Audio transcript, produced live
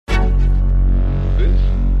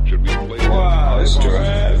Mr.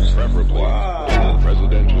 Abs. Preferably Wow.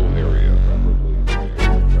 residential area.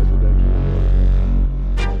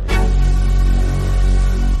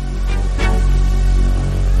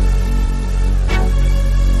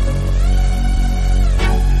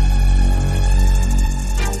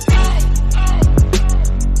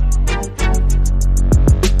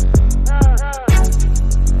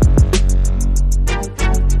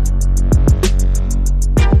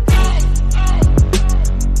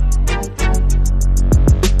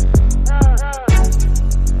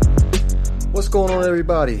 What's going on,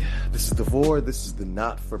 everybody? This is Devore. This is the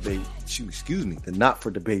Not for Debate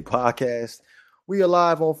podcast. We are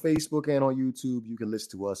live on Facebook and on YouTube. You can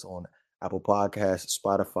listen to us on Apple Podcasts,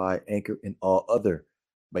 Spotify, Anchor, and all other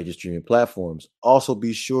major streaming platforms. Also,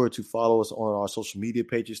 be sure to follow us on our social media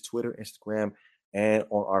pages, Twitter, Instagram, and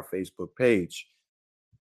on our Facebook page.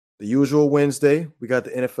 The usual Wednesday, we got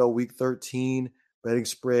the NFL Week 13 betting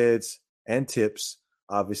spreads and tips.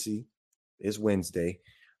 Obviously, it's Wednesday.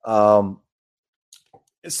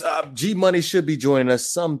 G Money should be joining us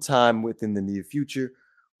sometime within the near future,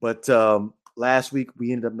 but last week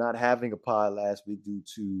we ended up not having a pod last week due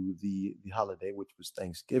to the holiday, which was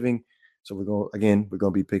Thanksgiving. So we're going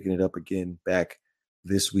to be picking it up again back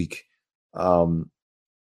this week.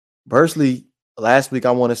 Personally, last week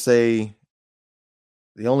I want to say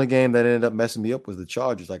the only game that ended up messing me up was the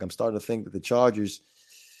Chargers. Like, I'm starting to think that the Chargers,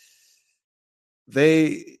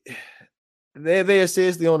 they're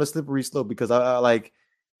seriously on a slippery slope, because I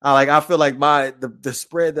feel like the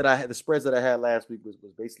spreads that I had last week was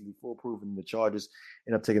basically foolproof, and the Chargers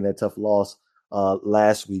ended up taking that tough loss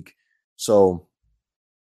last week. So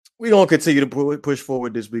we're gonna continue to push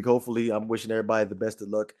forward this week. Hopefully, I'm wishing everybody the best of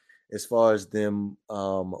luck as far as them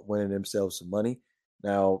winning themselves some money.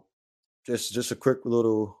 Now, just a quick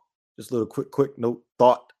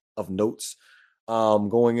thought of notes.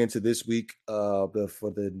 Going into this week,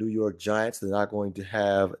 for the New York Giants, they're not going to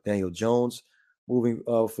have Daniel Jones moving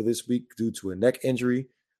for this week due to a neck injury.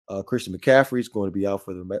 Christian McCaffrey is going to be out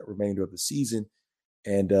for the remainder of the season.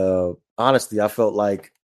 And honestly, I felt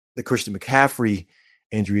like the Christian McCaffrey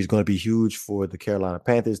injury is going to be huge for the Carolina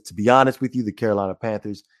Panthers. To be honest with you, the Carolina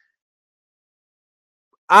Panthers,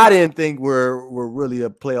 I didn't think were really a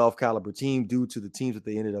playoff caliber team due to the teams that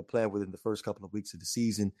they ended up playing with in the first couple of weeks of the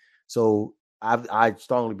season. So I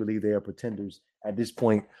strongly believe they are pretenders at this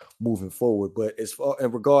point moving forward. But as far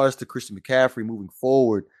in regards to Christian McCaffrey moving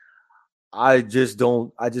forward, I just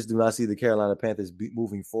do not see the Carolina Panthers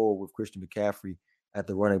moving forward with Christian McCaffrey at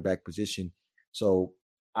the running back position. So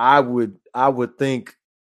I would think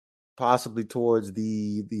possibly towards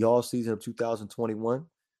the all season of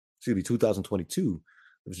 2022,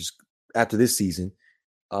 which is after this season,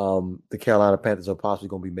 the Carolina Panthers are possibly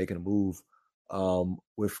going to be making a move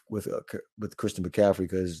with Christian McCaffrey,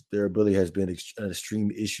 because their ability has been an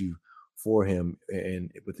extreme issue for him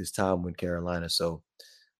and with his time in Carolina. So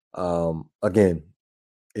again,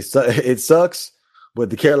 it sucks,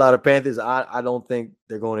 but the Carolina Panthers, I don't think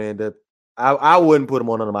they're going to end up. I wouldn't put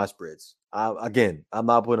them on none of my spreads. I'm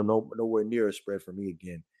not putting them nowhere near a spread for me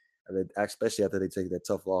again, especially after they take that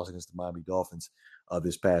tough loss against the Miami Dolphins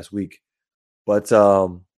this past week. But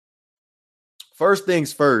first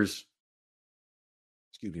things first.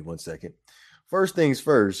 Excuse me 1 second. First things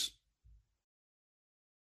first,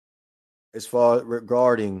 as far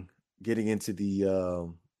regarding getting into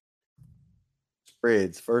the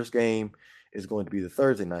spreads, first game is going to be the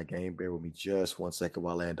Thursday night game. Bear with me just 1 second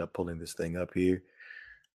while I end up pulling this thing up here.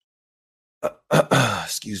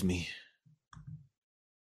 Excuse me.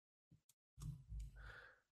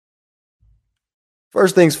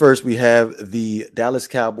 First things first, we have the Dallas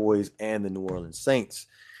Cowboys and the New Orleans Saints.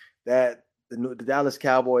 That the Dallas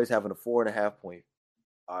Cowboys having a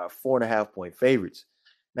 4.5 point favorites.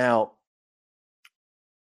 Now,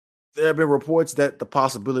 there have been reports that the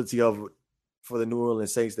possibility for the New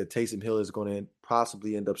Orleans Saints that Taysom Hill is going to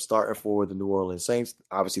possibly end up starting for the New Orleans Saints.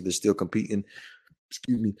 Obviously, they're still competing.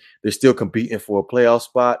 They're still competing for a playoff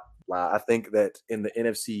spot. I think that in the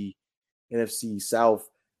NFC South,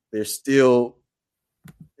 there's still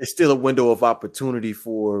a window of opportunity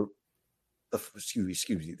for.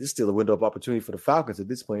 There's still a window of opportunity for the Falcons at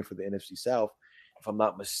this point for the NFC South. If I'm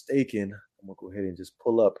not mistaken, I'm gonna go ahead and just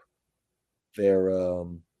pull up their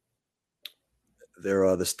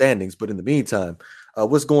the standings. But in the meantime,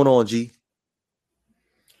 what's going on, G?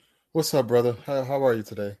 What's up, brother? How are you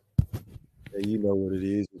today? Yeah, you know what it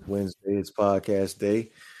is. It's Wednesday. It's podcast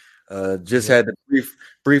day. Had to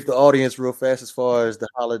brief the audience real fast as far as the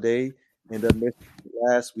holiday and missed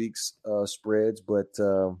last week's spreads, but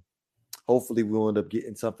hopefully we'll end up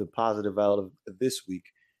getting something positive out of this week.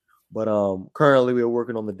 But currently we're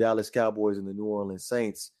working on the Dallas Cowboys and the New Orleans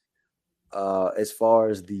Saints. As far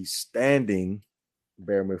as the standing,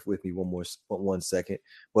 bear with me one second.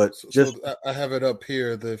 But so I have it up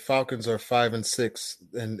here. The Falcons are 5-6,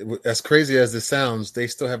 and as crazy as this sounds, they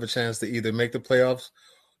still have a chance to either make the playoffs,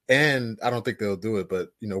 and I don't think they'll do it,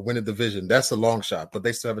 but win a division. That's a long shot, but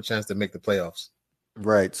they still have a chance to make the playoffs.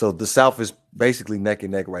 Right. So the South is basically neck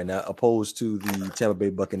and neck right now, opposed to the Tampa Bay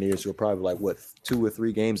Buccaneers, who are probably 2 or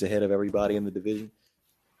 3 games ahead of everybody in the division.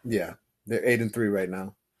 Yeah, they're 8-3 right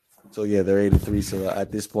now. So yeah, they're 8-3. So at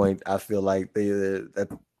this point, I feel like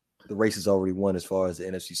that the race is already won as far as the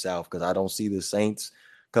NFC South, because I don't see the Saints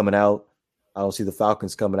coming out. I don't see the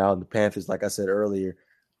Falcons coming out, and the Panthers, like I said earlier,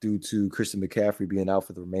 due to Christian McCaffrey being out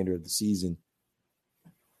for the remainder of the season,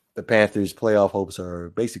 the Panthers' playoff hopes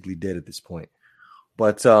are basically dead at this point.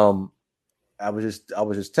 But I was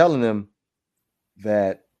just telling them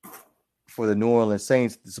that for the New Orleans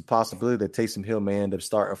Saints, there's a possibility that Taysom Hill may end up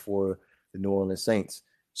starting for the New Orleans Saints.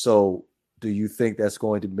 So do you think that's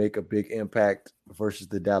going to make a big impact versus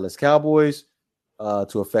the Dallas Cowboys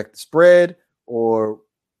to affect the spread? Or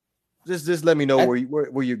just let me know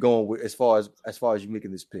where you're going with, as far as you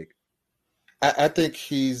making this pick. I think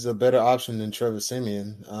he's a better option than Trevor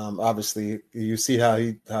Siemian. Obviously, you see how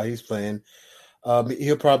he's playing.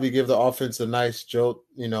 He'll probably give the offense a nice jolt,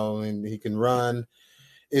 and he can run.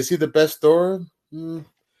 Is he the best thrower?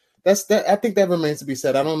 I think that remains to be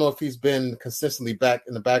said. I don't know if he's been consistently back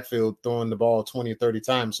in the backfield throwing the ball 20 or 30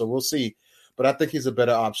 times, so we'll see. But I think he's a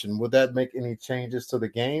better option. Would that make any changes to the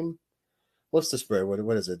game? What's the spread?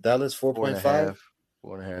 What is it? Dallas 4.5?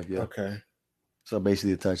 4.5, yeah. Okay. So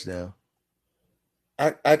basically a touchdown.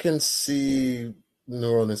 I can see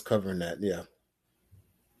New Orleans covering that, yeah.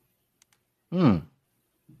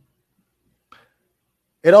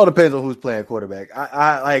 It all depends on who's playing quarterback.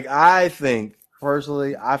 I think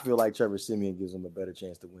personally, I feel like Trevor Siemian gives them a better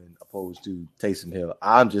chance to win opposed to Taysom Hill.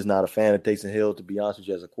 I'm just not a fan of Taysom Hill, to be honest with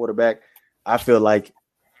you, as a quarterback. I feel like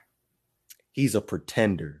he's a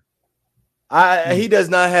pretender. He does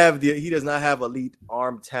not have elite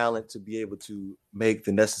arm talent to be able to make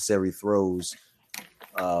the necessary throws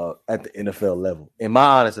at the NFL level, in my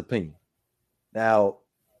honest opinion. Now,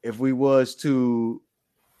 if we was to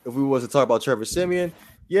talk about Trevor Siemian,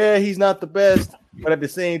 yeah, he's not the best, but at the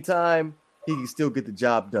same time, he can still get the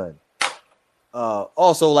job done.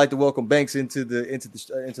 Also, like to welcome Banks into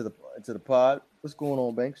the pod. What's going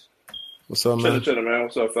on, Banks? What's up, man? Chilling, man.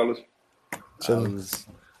 What's up, fellas?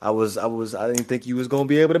 I didn't think you was gonna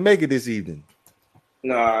be able to make it this evening.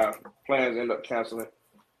 Nah, plans end up canceling.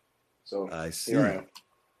 So I see. Here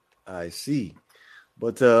I see.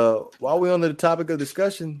 But while we're on the topic of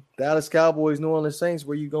discussion, Dallas Cowboys, New Orleans Saints,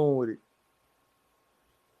 where you going with it?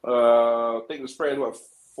 I think the spread is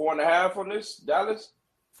 4.5 on this, Dallas?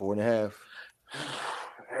 4.5.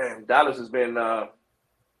 Man, Dallas has been as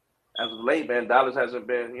of late, man. Dallas hasn't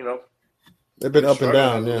been, they've been up and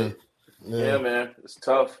down, yeah. Yeah, man, it's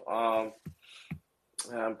tough.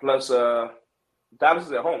 Plus, Dallas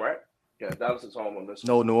is at home, right? Yeah, Dallas is home on this.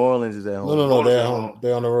 No, New Orleans is at home. No, they're at home.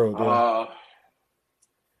 They're on the road. Yeah.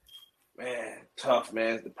 Man, tough,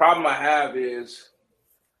 man. The problem I have is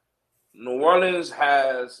New Orleans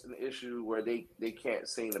has an issue where they can't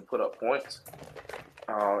seem to put up points.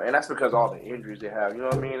 And that's because of all the injuries they have. You know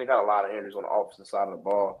what I mean? They got a lot of injuries on the opposite side of the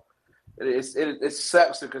ball. It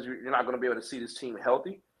sucks because you're not going to be able to see this team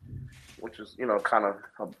healthy, which is, kind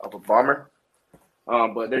of a bummer.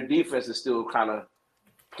 But their defense is still kind of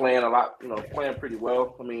playing playing pretty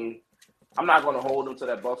well. I mean, I'm not going to hold them to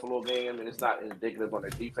that Buffalo game, and it's not indicative on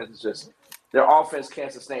their defense. It's just their offense can't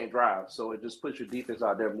sustain drives, so it just puts your defense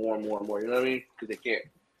out there more and more and more. You know what I mean? Because they can't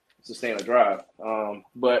sustain a drive.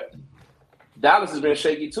 But Dallas has been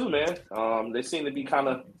shaky too, man. They seem to be kind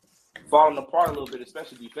of falling apart a little bit,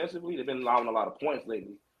 especially defensively. They've been allowing a lot of points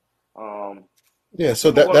lately. Yeah,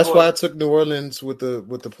 so that's why I took New Orleans with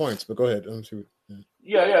the points. But go ahead.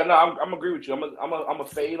 Yeah. No, I'm agree with you. I'm a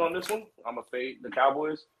fade on this one. I'm a fade the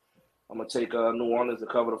Cowboys. I'm gonna take New Orleans to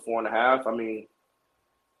cover the 4.5. I mean,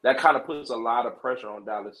 that kind of puts a lot of pressure on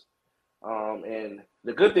Dallas. And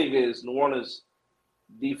the good thing is New Orleans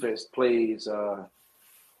defense plays.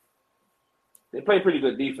 They play pretty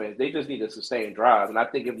good defense. They just need to sustain drives. And I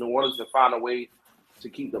think if New Orleans can find a way to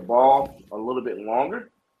keep the ball a little bit longer,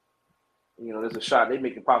 there's a shot they may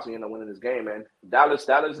possibly end up winning this game, man. Dallas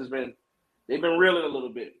has been – they've been reeling a little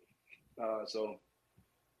bit. So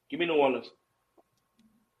give me New Orleans.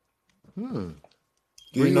 Do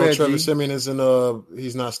you know Trevor Siemian isn't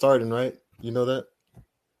he's not starting, right? You know that?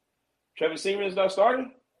 Trevor Siemian is not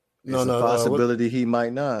starting? It's a possibility he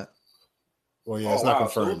might not. Well, yeah, it's not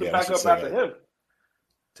confirmed. So who's the backup after him?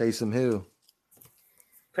 Taysom Hill.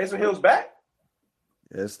 Taysom Hill's back?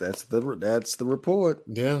 Yes, that's the report.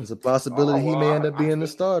 Yeah. There's a possibility he may end up being the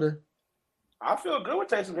starter. I feel good with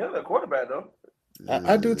Taysom Hill at quarterback, though.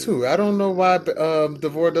 I do too. I don't know why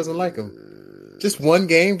DeVore doesn't like him. Just one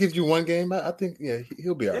game gives you one game. I think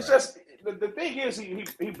he'll be all right. It's just the thing is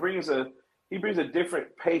he brings a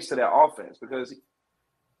different pace to that offense because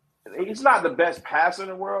he's not the best passer in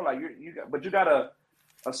the world. Like but you got a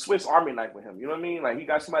Swiss Army knife with him. You know what I mean? Like he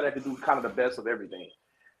got somebody that can do kind of the best of everything.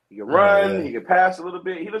 He can run, he can pass a little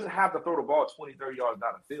bit. He doesn't have to throw the ball 20, 30 yards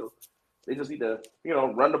down the field. They just need to,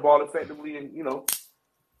 run the ball effectively and,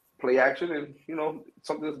 play action and,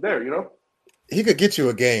 something that's there, He could get you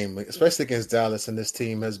a game, especially against Dallas, and this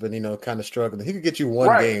team has been, kind of struggling. He could get you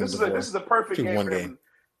one game. This is a perfect game for him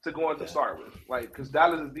to go on to start with. Like, because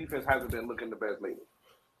Dallas' defense hasn't been looking the best lately.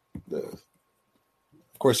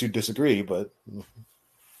 Of course, you disagree, but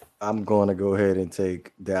I'm going to go ahead and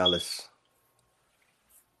take Dallas.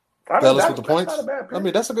 Dallas with the points. I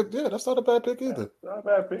mean, that's a good. Yeah, that's not a bad pick either. Not a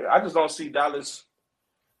bad pick. I just don't see Dallas.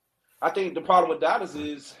 I think the problem with Dallas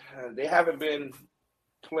is they haven't been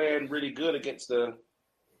playing really good against the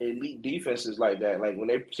elite defenses like that. Like when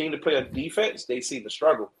they seem to play a defense, they seem to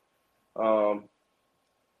struggle. I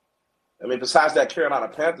mean, besides that Carolina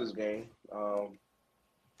Panthers game,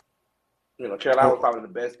 Carolina was probably the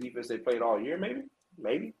best defense they played all year.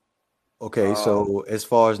 Maybe. Okay, so as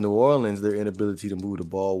far as New Orleans, their inability to move the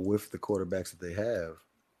ball with the quarterbacks that they have,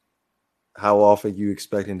 how often are you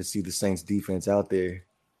expecting to see the Saints defense out there?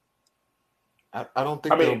 I don't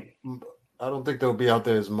think they'll be out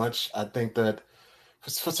there as much. I think that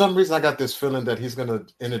for some reason I got this feeling that he's going to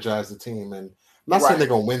energize the team, and I'm not saying they're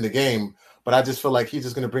going to win the game, but I just feel like he's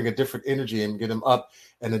just going to bring a different energy and get them up,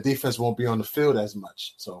 and the defense won't be on the field as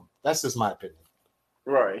much. So that's just my opinion.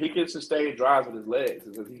 Right. He can sustain drives with his legs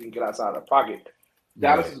because he can get outside the pocket.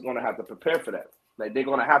 Dallas is going to have to prepare for that. Like, they're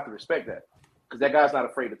going to have to respect that because that guy's not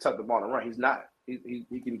afraid to tuck the ball and run. He's not. He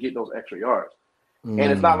can get those extra yards. And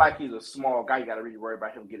it's not like he's a small guy. You got to really worry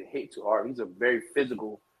about him getting hit too hard. He's a very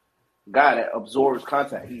physical guy that absorbs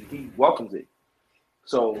contact. He welcomes it.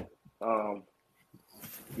 So,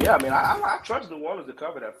 yeah, I mean, I trust New Orleans to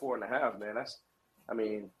cover that 4.5,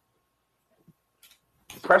 man.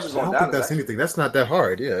 Pressure's on Dallas. I don't think that's anything. That's not that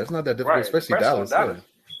hard. Yeah, it's not that difficult, especially Dallas.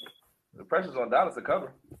 The pressure's on Dallas to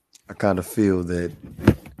cover. I kind of feel that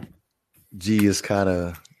G is kind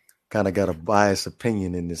of got a biased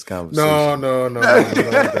opinion in this conversation. No.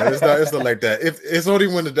 It's not like that. If it's only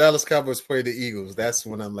when the Dallas Cowboys play the Eagles, that's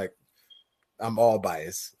when I'm all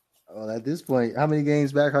biased. Well, at this point, how many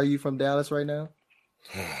games back are you from Dallas right now?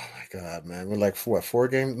 Oh my God, man, we're like 4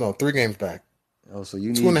 games? No, 3 games back. Oh, so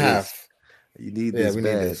you need 2.5. You need this. We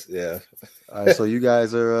bad. need this. Yeah. All right. So you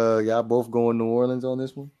guys are y'all both going New Orleans on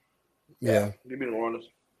this one? Yeah. Give me New Orleans.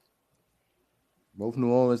 Both New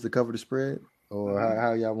Orleans to cover the spread, or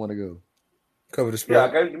how y'all want to go? Cover the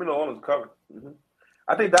spread. Yeah, give me New Orleans to cover. Mm-hmm.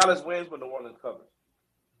 I think Dallas wins, but New Orleans covers.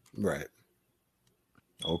 Right.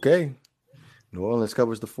 Okay. New Orleans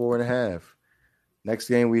covers the 4.5. Next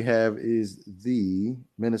game we have is the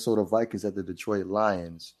Minnesota Vikings at the Detroit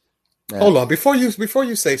Lions. Now, hold on, before you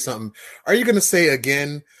say something, are you going to say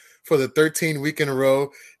again for the 13th week in a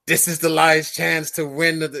row, this is the Lions' chance to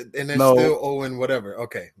win, and then still 0 whatever?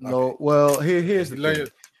 Okay. No, well, here's the thing.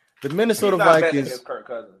 The Minnesota Vikings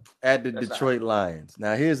at the Detroit Lions.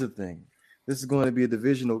 Now, here's the thing. This is going to be a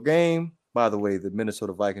divisional game. By the way, the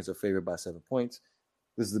Minnesota Vikings are favored by 7 points.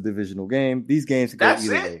 This is a divisional game. These games can go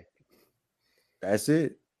either way. That's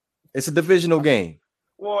it. It's a divisional game.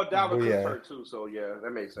 Well, Dalvin Cook is hurt too, so yeah,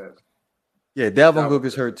 that makes sense. Yeah, Dalvin Cook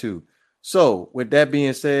is hurt too. So, with that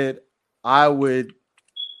being said, I would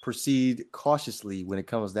proceed cautiously when it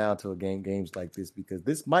comes down to games like this because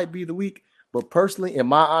this might be the week. But personally, in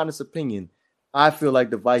my honest opinion, I feel like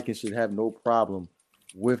the Vikings should have no problem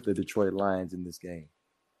with the Detroit Lions in this game.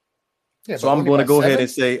 Yeah, so I'm going to go ahead and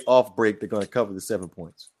say off break, they're going to cover the 7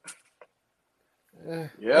 points.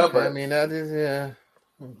 Yeah, okay, but I mean that is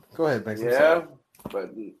Go ahead, Max. Yeah,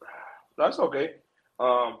 but that's okay.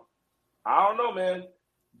 I don't know, man.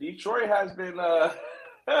 Detroit has been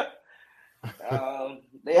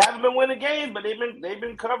they haven't been winning games, but they've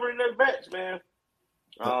been covering their bets, man.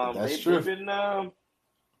 That's true.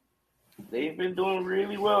 They've been doing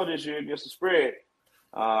really well this year against the spread.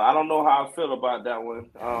 I don't know how I feel about that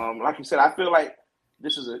one. Like you said, I feel like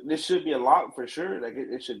this should be a lock for sure. Like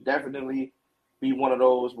it should definitely be one of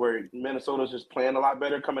those where Minnesota's just playing a lot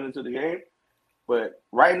better coming into the game. But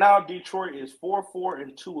right now, Detroit is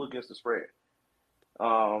 4-4-2 against the spread.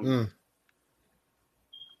 Problem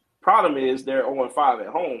is they're 0-5 at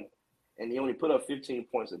home, and they only put up 15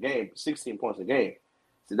 points a game, 16 points a game.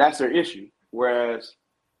 So that's their issue. Whereas,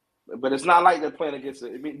 but it's not like they're playing against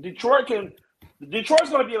it. I mean, Detroit's going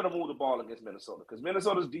to be able to move the ball against Minnesota because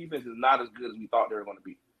Minnesota's defense is not as good as we thought they were going to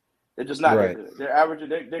be. They're just not that good. They're averaging.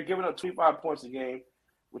 They're giving up 25 points a game,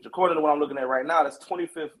 which according to what I'm looking at right now, that's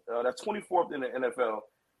 25th. That's 24th in the NFL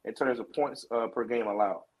in terms of points per game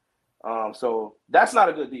allowed. So that's not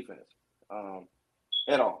a good defense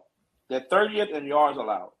at all. They're 30th in yards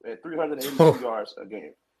allowed at 382 yards a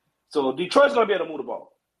game. So Detroit's going to be able to move the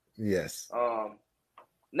ball. Yes.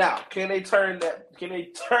 Now, can they turn that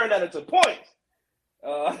into points?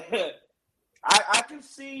 I can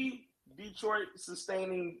see Detroit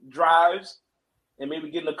sustaining drives and maybe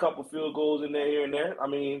getting a couple field goals in there here and there. I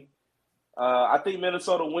mean, I think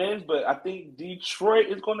Minnesota wins, but I think Detroit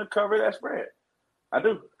is going to cover that spread. I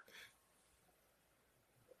do.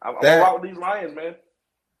 I'm going to rock with these Lions, man.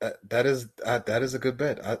 That is a good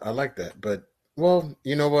bet. I like that. But, well,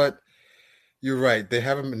 you know what? You're right. They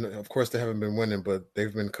haven't been winning, but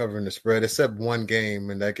they've been covering the spread, except one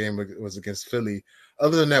game, and that game was against Philly.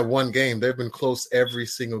 Other than that one game, they've been close every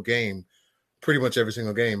single game, pretty much every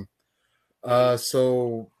single game.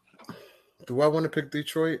 So do I want to pick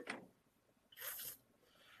Detroit?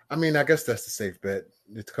 I mean, I guess that's the safe bet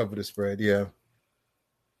to cover the spread. Yeah.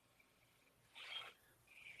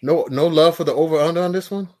 No love for the over-under on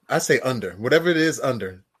this one? I say under. Whatever it is,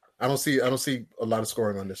 under. I don't see a lot of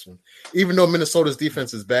scoring on this one. Even though Minnesota's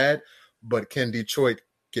defense is bad, but can Detroit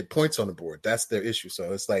get points on the board? That's their issue.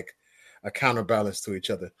 So it's like a counterbalance to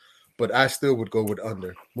each other. But I still would go with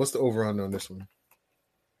under. What's the over-under on this one?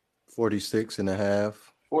 46.5.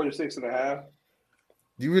 46.5.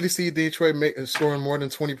 Do you really see Detroit scoring more than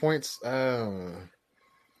 20 points? I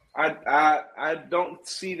don't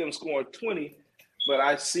see them scoring 20, but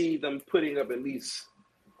I see them putting up at least.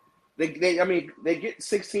 They get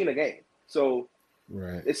 16 a game, so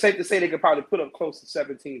right. It's safe to say they could probably put up close to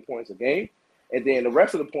 17 points a game, and then the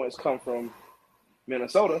rest of the points come from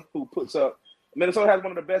Minnesota, who puts up. Minnesota has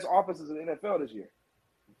one of the best offenses in the NFL this year.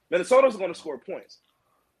 Minnesota's going to score points,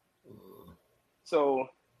 so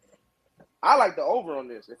I like the over on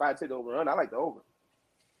this. If I take the over on, I like the over.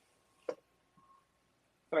 I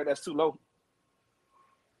feel like that's too low.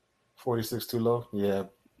 46 too low? Yeah.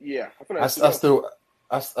 Yeah, I feel like that's too low.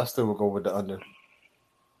 I still will go with the under.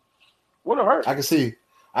 Wouldn't hurt. I can see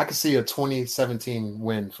a 2017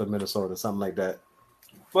 win for Minnesota, something like that.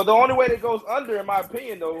 But the only way that goes under, in my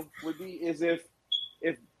opinion, though, would be is if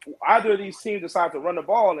either of these teams decide to run the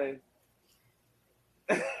ball and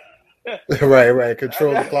right,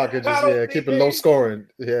 control the clock and just keep it low scoring.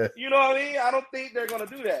 Yeah. You know what I mean? I don't think they're gonna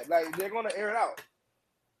do that. Like they're gonna air it out.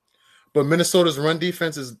 But Minnesota's run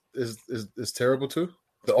defense is terrible too.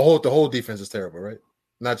 The whole defense is terrible, right?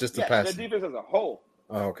 Not just the pass. Their defense as a whole.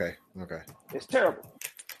 Oh, okay. It's terrible.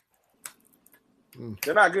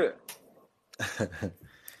 They're not good.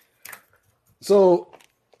 So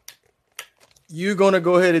you're gonna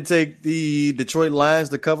go ahead and take the Detroit Lions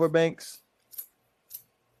to cover, Banks?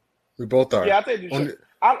 We both are. Yeah, I think Detroit.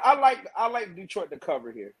 I like Detroit to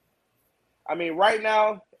cover here. I mean, right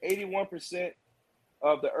now, 81%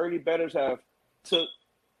 of the early bettors have took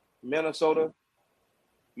Minnesota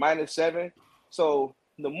 -7. So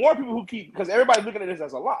the more people who keep, because everybody's looking at this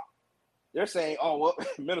as a lock. They're saying, oh, well,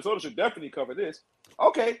 Minnesota should definitely cover this.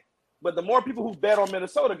 Okay. But the more people who bet on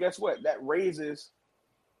Minnesota, guess what? That raises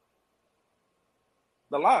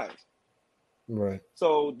the lines. Right.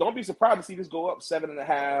 So don't be surprised to see this go up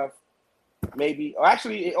 7.5, maybe. Or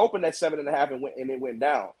actually, it opened at 7.5 and it went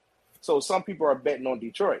down. So some people are betting on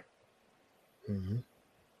Detroit. Mm-hmm.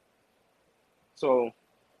 So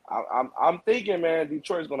I'm thinking, man,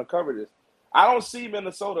 Detroit's going to cover this. I don't see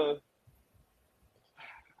Minnesota.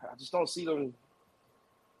 I just don't see them.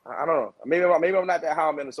 I don't know. Maybe I'm not that high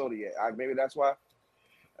on Minnesota yet. Maybe that's why.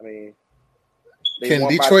 I mean, can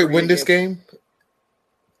Detroit win this game?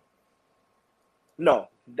 No,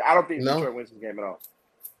 I don't think Detroit wins this game at all.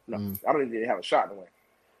 No, I don't think they have a shot to win.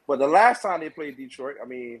 But the last time they played Detroit, I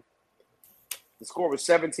mean, the score was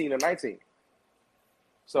 17-19.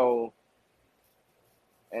 So,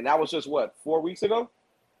 and that was just what, 4 weeks ago?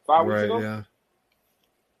 5 weeks ago? Yeah.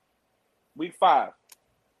 Week 5.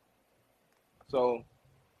 So,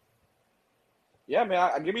 yeah,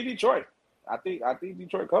 man, give me Detroit. I think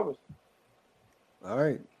Detroit covers. All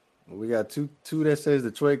right. Well, we got two that says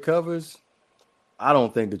Detroit covers. I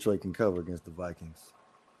don't think Detroit can cover against the Vikings.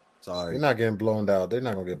 Sorry. They're not getting blown out. They're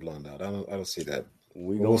not going to get blown out. I don't see that.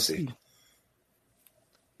 We'll see.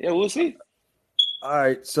 Yeah, we'll see. All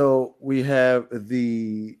right. So we have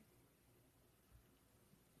the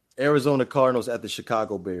Arizona Cardinals at the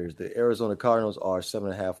Chicago Bears. The Arizona Cardinals are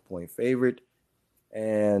 7.5 point favorite.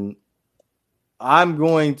 And I'm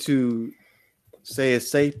going to say it's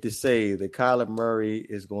safe to say that Kyler Murray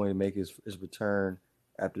is going to make his return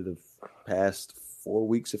after the past 4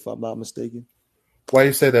 weeks, if I'm not mistaken. Why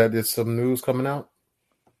you say that? There's some news coming out?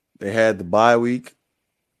 They had the bye week.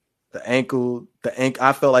 The ankle.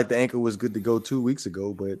 I felt like the ankle was good to go 2 weeks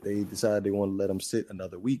ago, but they decided they want to let him sit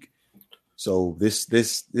another week. So this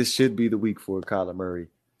should be the week for Kyler Murray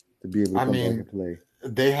to be able to come back and play.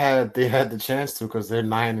 They had the chance to because they're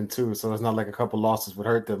 9-2, so it's not like a couple losses would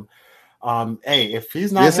hurt them. Hey, if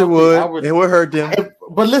he's not healthy, it would hurt them.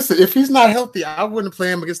 But listen, if he's not healthy, I wouldn't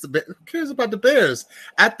play him against the Bears. Who cares about the Bears?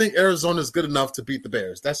 I think Arizona is good enough to beat the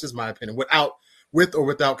Bears. That's just my opinion, with or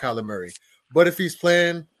without Kyler Murray. But if he's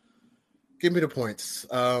playing, give me the points.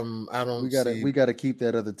 I don't. We gotta keep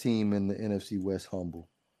that other team in the NFC West humble.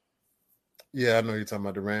 Yeah, I know you're talking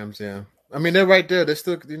about the Rams. Yeah, I mean they're right there. They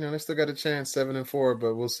still got a chance, 7-4,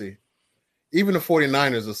 but we'll see. Even the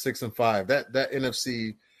 49ers are 6-5. That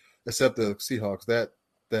NFC, except the Seahawks,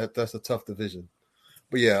 that's a tough division.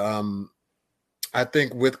 But yeah, I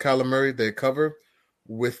think with Kyler Murray they cover.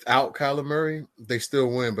 Without Kyler Murray, they still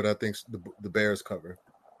win, but I think the Bears cover.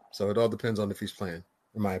 So it all depends on if he's playing,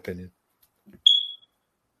 in my opinion.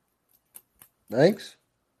 Thanks.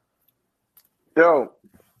 Yo,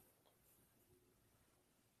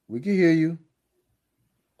 we can hear you.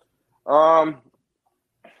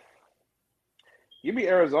 Give me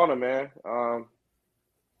Arizona, man.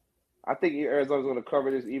 I think Arizona's going to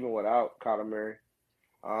cover this even without Kyler Murray.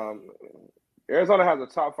 Arizona has a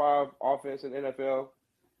top 5 offense in NFL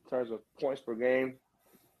in terms of points per game.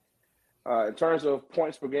 In terms of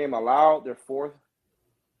points per game allowed, they're 4th.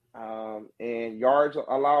 And yards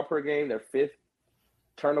allowed per game, they're 5th.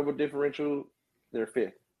 Turnover differential, they're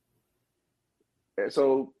 5th. And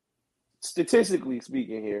so, statistically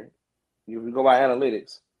speaking here, if we go by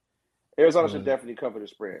analytics, Arizona should definitely cover the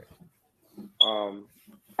spread.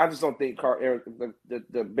 I just don't think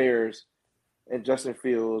the Bears and Justin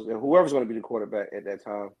Fields and whoever's going to be the quarterback at that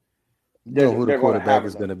time. You know who the quarterback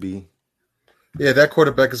is going to be. Yeah, that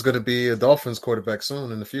quarterback is going to be a Dolphins quarterback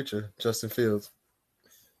soon in the future, Justin Fields.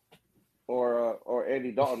 Or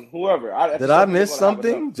Andy Dalton, whoever. Did I miss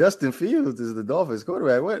something? Justin Fields is the Dolphins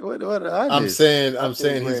quarterback. What did I miss? I'm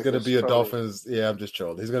saying he's going to be a Dolphins. Yeah, I'm just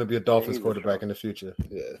trolling. He's going to be a Dolphins quarterback in the future.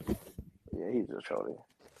 Yeah. Yeah, he's just trolling.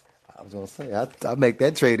 I was going to say, I make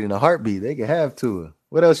that trade in a heartbeat. They can have Tua.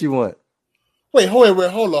 What else you want? Wait, hold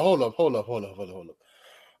up.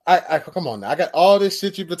 I come on now. I got all this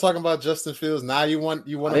shit you've been talking about Justin Fields. Now you want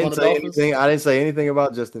him on the Dolphins? I didn't say anything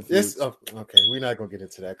about Justin Fields. Okay, we're not gonna get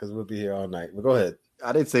into that because we'll be here all night. But go ahead.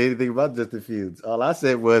 I didn't say anything about Justin Fields. All I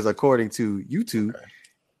said was, according to YouTube,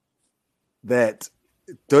 that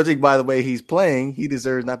judging by the way he's playing, he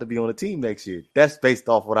deserves not to be on the team next year. That's based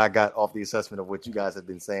off what I got off the assessment of what you guys have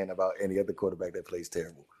been saying about any other quarterback that plays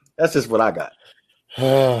terrible. That's just what I got.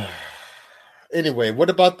 Anyway, what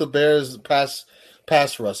about the Bears pass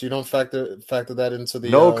rush? You don't factor that into the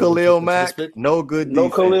Khalil Mack, no good defense. No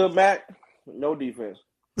Khalil Mack, no defense.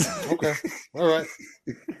 Okay, all right.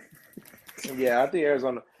 Yeah, I think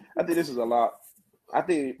Arizona. I think this is a lot. I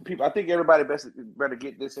think everybody better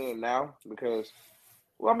get this in now because,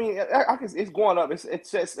 well, I mean, it's going up. It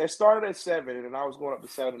started at 7 and I was going up to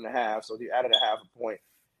 7.5, so you added a half a point.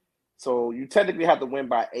 So you technically have to win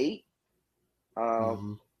by 8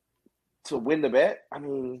 to win the bet. I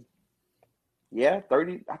mean, yeah,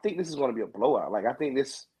 30. I think this is going to be a blowout. Like I think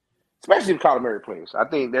this, especially if Kyler Murray plays, I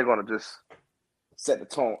think they're going to just set the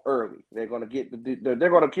tone early. They're going to get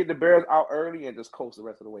the Bears out early and just coast the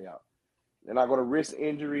rest of the way out. They're not going to risk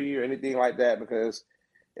injury or anything like that because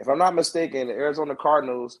if I'm not mistaken, the Arizona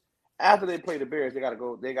Cardinals, after they play the Bears, we got to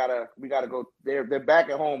go. They're back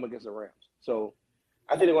at home against the Rams. So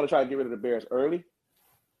I think they're going to try to get rid of the Bears early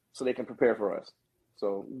so they can prepare for us.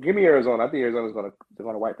 So give me Arizona. I think Arizona's going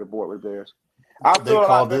to wipe the board with Bears. They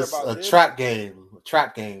call this a trap game.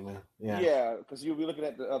 Trap game, man. Yeah, because you'll be looking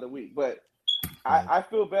at the other week. But I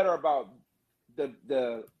feel better about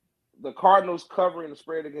the Cardinals covering the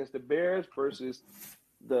spread against the Bears versus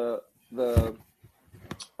we were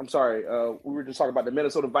just talking about the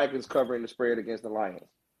Minnesota Vikings covering the spread against the Lions.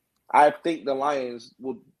 I think the Lions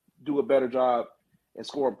will do a better job in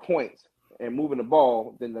scoring points and moving the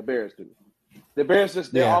ball than the Bears do. The Bears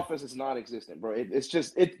their offense is non-existent, bro. It's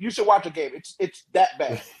just you should watch a game. It's that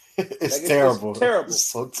bad. It's terrible. It's terrible. It's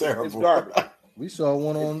so terrible. It's garbage. We saw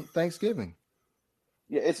one on Thanksgiving.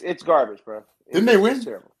 Yeah, it's garbage, bro. Didn't they win? It's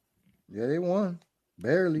terrible. Yeah, they won.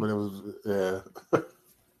 Barely. But it was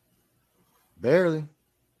Barely.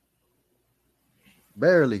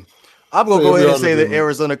 I'm gonna go ahead and say that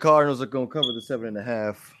Arizona Cardinals are gonna cover the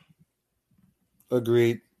 7.5.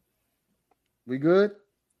 Agreed. We good?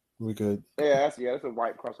 We good. Yeah, that's a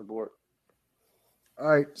white across the board. All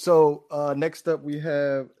right. So next up, we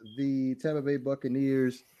have the Tampa Bay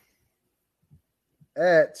Buccaneers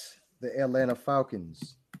at the Atlanta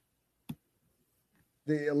Falcons.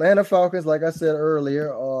 The Atlanta Falcons, like I said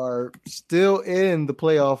earlier, are still in the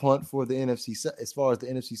playoff hunt for the NFC as far as the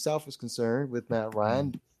NFC South is concerned with Matt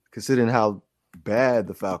Ryan, considering how bad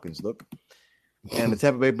the Falcons look. And the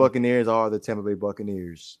Tampa Bay Buccaneers are the Tampa Bay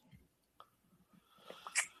Buccaneers.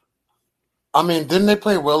 I mean, didn't they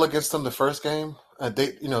play well against them the first game?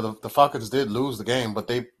 The Falcons did lose the game, but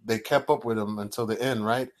they kept up with them until the end,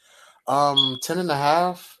 right?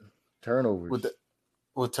 10.5 turnovers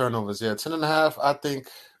with turnovers. Yeah, 10.5. I think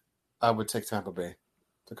I would take Tampa Bay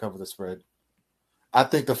to cover the spread. I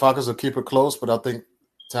think the Falcons will keep it close, but I think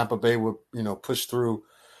Tampa Bay will, push through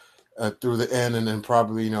the end and then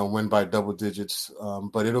probably, win by double digits.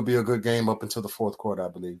 But it'll be a good game up until the fourth quarter, I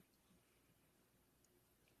believe.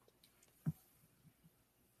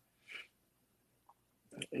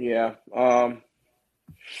 Yeah.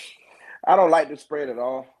 I don't like the spread at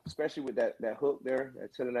all, especially with that hook there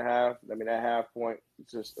at 10.5. I mean, that half point,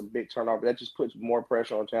 it's just a big turnover. That just puts more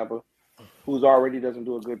pressure on Tampa, who's already doesn't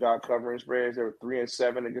do a good job covering spreads. They were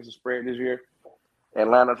 3-7 against the spread this year.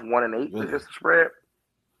 Atlanta's 1-8 against the spread.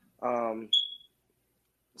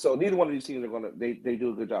 So neither one of these teams are they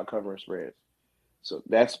do a good job covering spreads. So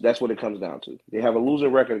that's what it comes down to. They have a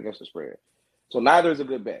losing record against the spread. So neither is a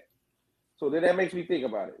good bet. So then that makes me think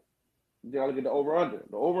about it. They ought to get the over-under.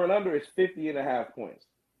 The over and under is 50.5 points.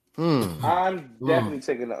 I'm definitely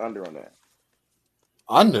taking the under on that.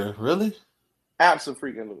 Under? Really?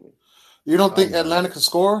 Absolutely. You don't think Atlanta can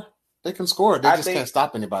score? They can score. They just can't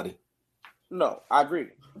stop anybody. No, I agree.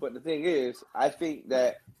 But the thing is, I think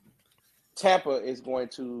that Tampa is going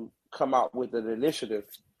to come out with an initiative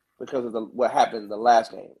because of what happened in the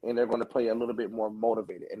last game. And they're going to play a little bit more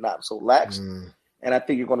motivated and not so lax. And I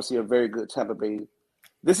think you're going to see a very good Tampa Bay.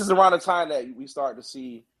 This is around the time that we start to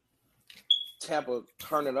see Tampa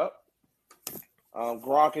turning up.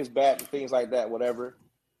 Gronk is back and things like that, whatever.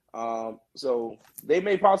 So they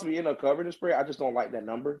may possibly end up covering the spread. I just don't like that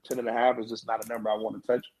number. 10.5 is just not a number I want to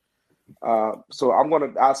touch. So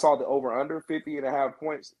I saw the over under 50.5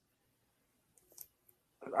 points.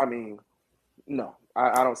 I mean, no,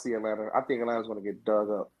 I don't see Atlanta. I think Atlanta's going to get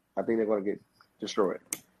dug up. I think they're going to get destroyed.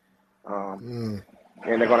 And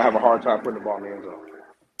they're going to have a hard time putting the ball in the end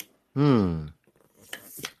zone.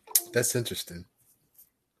 That's interesting.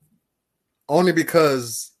 Only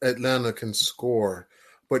because Atlanta can score,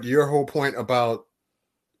 but your whole point about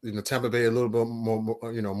Tampa Bay a little bit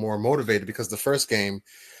more more motivated because the first game,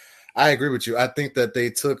 I agree with you. I think that they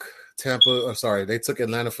took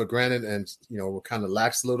Atlanta for granted and were kind of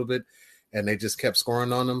lax a little bit, and they just kept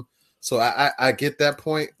scoring on them. So I get that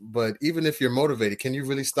point, but even if you're motivated, can you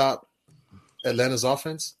really stop Atlanta's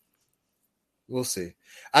offense? We'll see.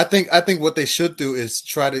 I think what they should do is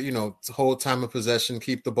try to hold time of possession,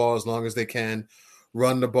 keep the ball as long as they can,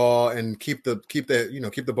 run the ball, and keep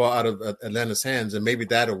the ball out of Atlanta's hands, and maybe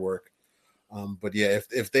that'll work. But yeah,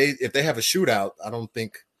 if they have a shootout,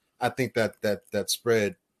 I think that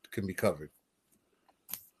spread can be covered.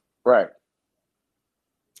 Right.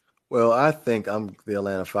 Well, I think the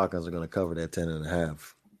Atlanta Falcons are going to cover that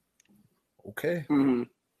 10.5. Okay. Mm-hmm.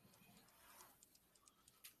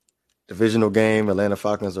 Divisional game. Atlanta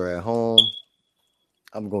Falcons are at home.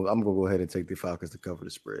 I'm going to go ahead and take the Falcons to cover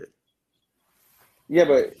the spread. Yeah,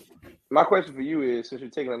 but my question for you is, since you're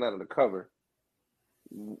taking Atlanta to cover,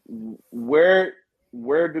 where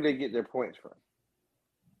do they get their points from?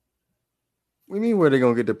 What do you mean where are they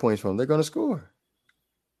going to get their points from? They're going to score.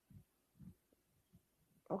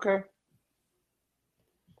 Okay.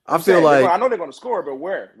 I feel like I know they're going to score, but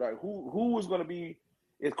where? Like who is going to be?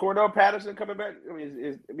 Is Cordell Patterson coming back?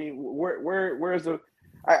 Where is the?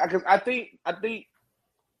 Because I think, and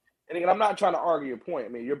again, I'm not trying to argue your point. I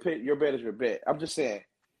mean, your bet is your bet. I'm just saying,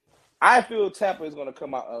 I feel Tampa is going to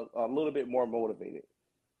come out a little bit more motivated,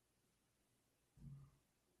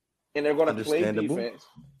 and they're going to play defense.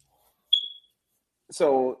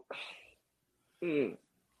 So,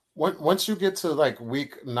 once you get to like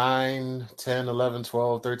week 9, 10, 11,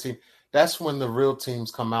 12, 13, that's when the real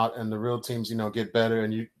teams come out and the real teams, get better,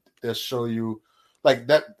 and they'll show you like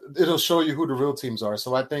that. It'll show you who the real teams are.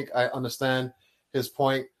 So I think I understand his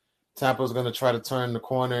point. Tampa's going to try to turn the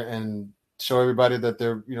corner and show everybody that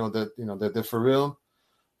they're, that they're for real.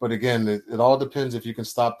 But again, it all depends if you can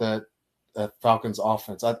stop that Falcons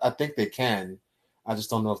offense. I think they can. I just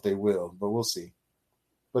don't know if they will, but we'll see.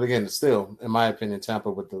 But again, still, in my opinion, Tampa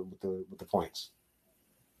with the points.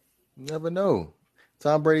 You never know.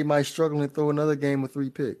 Tom Brady might struggle and throw another game with 3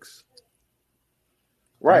 picks.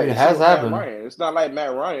 Right. It has happened. Matt Ryan. It's not like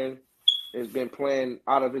Matt Ryan has been playing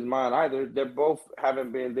out of his mind either. They're both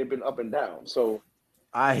haven't been. They've been up and down. So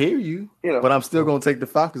I hear you, you know, but I'm still going to take the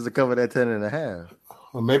Falcons to cover that 10.5.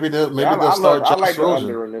 Well, maybe they'll I start Josh like the Rosen.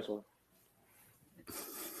 under in this one.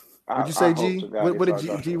 What'd you say, G? What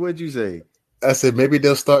did G? What'd you say? I said maybe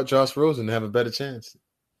they'll start Josh Rosen and have a better chance.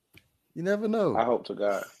 You never know. I hope to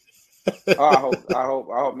God. I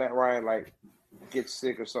hope Matt Ryan like gets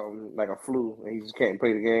sick or something like a flu and he just can't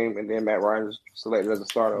play the game, and then Matt Ryan is selected as a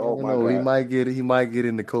starter. Oh my God! He might get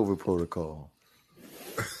in the COVID protocol.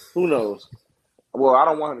 Who knows? Well, I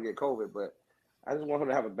don't want him to get COVID, but I just want him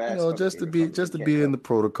to have a bad. Just to be in the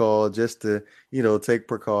protocol, just to take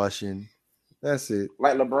precaution. That's it.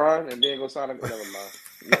 Like LeBron, and then go sign a. Never mind.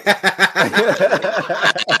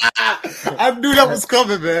 I knew that was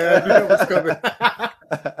coming, man.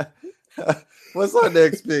 What's our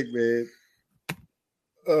next pick, man?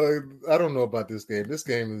 I don't know about this game. This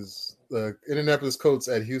game is Indianapolis Colts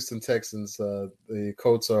at Houston Texans. The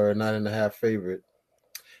Colts are a 9.5 favorite.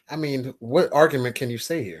 I mean, what argument can you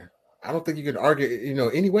say here? I don't think you can argue,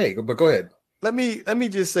 any way. But go ahead. Let me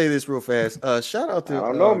just say this real fast. Shout out to I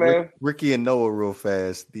don't know, man. Ricky and Noah real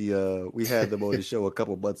fast. We had them on the show a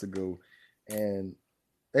couple months ago, and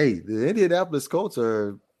hey, the Indianapolis Colts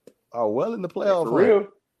are well in the playoff. For real.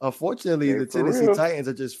 Unfortunately, the Tennessee Titans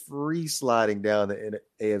are just free sliding down the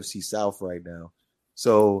AFC South right now.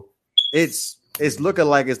 So it's looking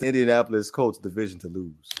like it's the Indianapolis Colts division to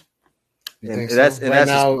lose. That's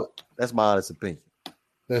my honest opinion.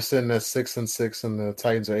 They're sitting at 6-6, and the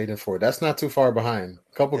Titans are 8-4. That's not too far behind.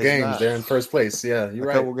 A couple games, they're in first place. Yeah, you're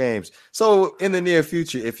right. A couple games. So in the near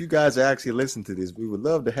future, if you guys are actually listening to this, we would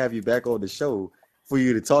love to have you back on the show for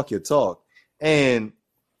you to talk your talk, and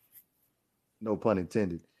no pun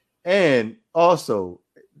intended. And also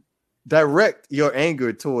direct your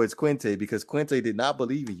anger towards Quinte because Quinte did not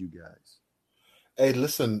believe in you guys. Hey,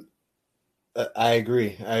 listen, I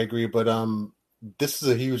agree, but this is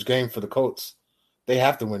a huge game for the Colts. They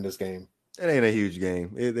have to win this game. It ain't a huge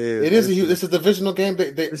game. It is a huge. It's a divisional game.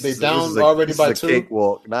 They down already by 2.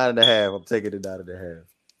 Cakewalk, 9.5. I'm taking it 9.5.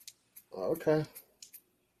 Okay.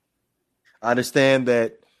 I understand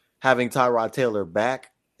that having Tyrod Taylor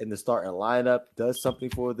back in the starting lineup does something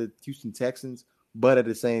for the Houston Texans, but at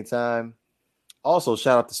the same time, also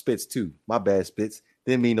shout out to Spitz too. My bad, Spitz.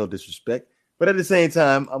 Didn't mean no disrespect, but at the same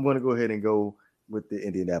time, I'm going to go ahead and go with the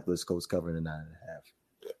Indianapolis Colts covering the 9.5.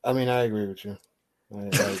 I mean, I agree with you. I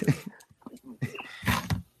agree.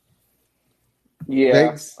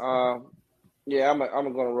 Yeah.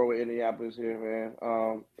 I'm gonna roll with Indianapolis here,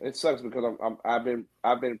 man. It sucks because I've been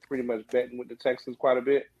pretty much betting with the Texans quite a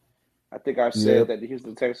bit. I think I said that the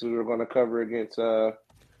Houston Texans were going to cover against the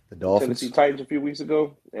Dolphins, Tennessee Titans a few weeks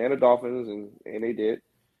ago, and the Dolphins, and they did.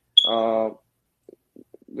 The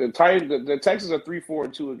Texans are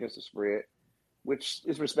 3-4-2 against the spread, which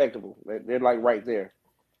is respectable. They're like right there.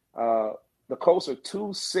 The Colts are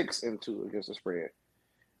 2-6-2 against the spread.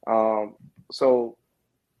 So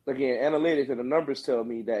again, analytics and the numbers tell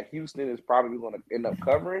me that Houston is probably going to end up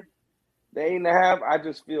covering the 8.5. I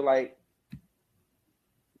just feel like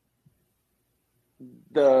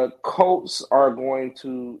the Colts are going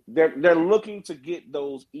to they're looking to get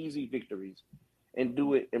those easy victories and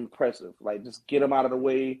do it impressive. Like just get them out of the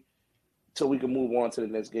way so we can move on to the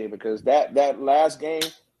next game, because that last game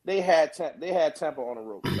they had Tampa on the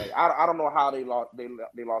road. Like I don't know how they lost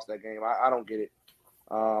that game. I don't get it.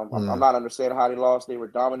 I'm not understanding how they lost. They were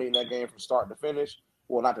dominating that game from start to finish.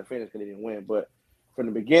 Well, not to finish because they didn't win, but from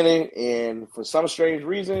the beginning. And for some strange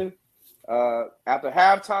reason, after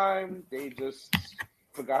halftime, they just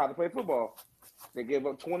forgot how to play football. They gave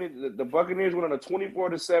up 20. The Buccaneers went on a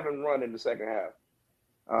 24-7 run in the second half.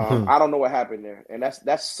 I don't know what happened there, and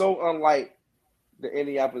that's so unlike the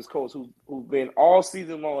Indianapolis Colts, who've been all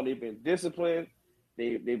season long. They've been disciplined.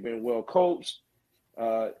 They've been well coached.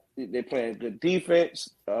 They're playing good defense.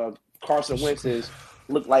 Carson Wentz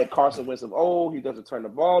looked like Carson Wentz of old. He doesn't turn the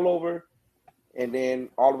ball over, and then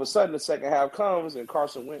all of a sudden the second half comes and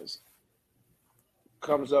Carson Wentz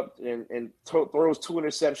comes up and throws 2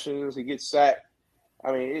 interceptions. He gets sacked.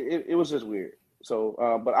 I mean, it was just weird. So,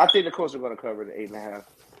 but I think the Colts are going to cover the 8.5.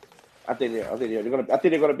 I think they're going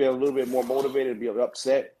to be a little bit more motivated and be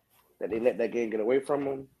upset that they let that game get away from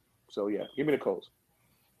them. So yeah, give me the Colts.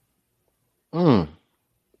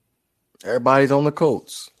 Everybody's on the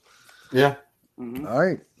Colts. Yeah. Mm-hmm. All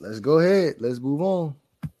right, let's go ahead. Let's move on.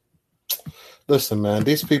 Listen, man,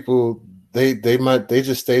 these people they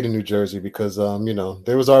just stayed in New Jersey because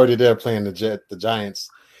they was already there playing the Giants,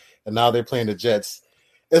 and now they're playing the Jets.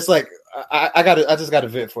 It's like I just got to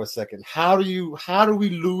vent for a second. How do we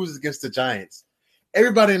lose against the Giants?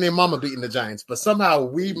 Everybody and their mama beating the Giants, but somehow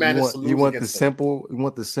we managed to lose. You want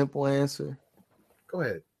the simple answer? Go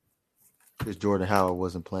ahead. Because Jordan Howard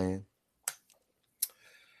wasn't playing.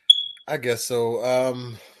 I guess so.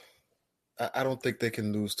 I don't think they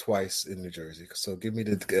can lose twice in New Jersey. So give me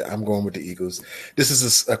I'm going with the Eagles. This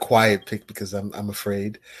is a quiet pick because I'm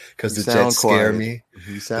afraid because the Jets scare me.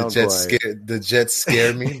 The Jets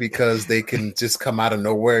scare me because they can just come out of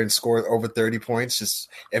nowhere and score over 30 points just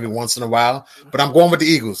every once in a while. But I'm going with the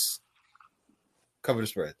Eagles. Cover the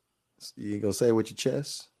spread. You gonna say it with your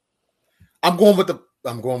chest? I'm going with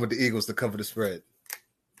the Eagles to cover the spread.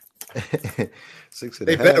 6.5.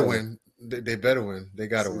 They better win. They better win. They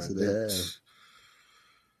gotta win.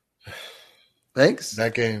 Thanks.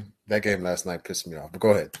 That game last night pissed me off. But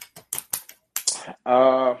go ahead.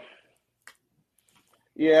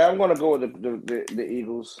 Yeah, I'm gonna go with the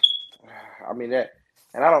Eagles. I mean that,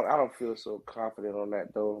 and I don't feel so confident on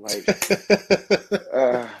that though. Like,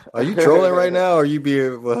 are you trolling right now? Or are you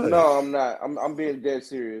being? No, I'm not. I'm being dead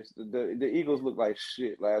serious. The Eagles look like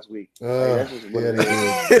shit last week. That's just what it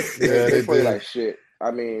is. They play like shit. I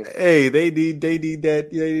mean, hey, they need that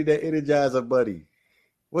energizer, buddy.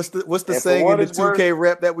 What's the saying in the 2K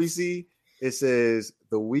rep that we see? It says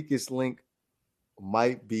the weakest link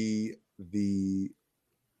might be the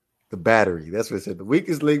battery. That's what it said. The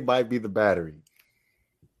weakest link might be the battery.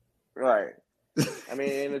 Right. I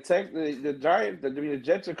mean, the Giants, the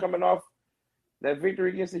Jets are coming off that victory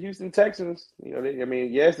against the Houston Texans. You know,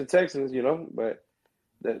 yes, the Texans. You know, but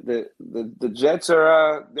the Jets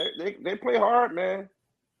are they play hard, man.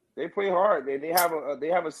 They play hard. They have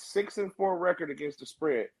a 6-4 record against the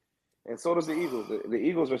spread, and so does the Eagles. The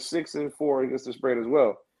Eagles are 6-4 against the spread as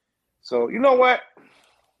well. So you know what?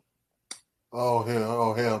 Oh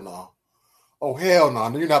hell no! Oh hell no!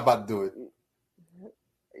 You're not about to do it.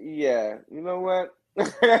 Yeah, you know what?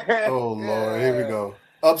 Oh Lord, here we go.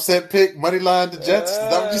 Upset pick, money line the Jets. Is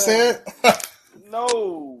that what you said?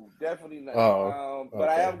 No, definitely not. Oh, but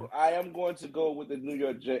I am going to go with the New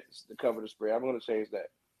York Jets to cover the spread. I'm going to change that.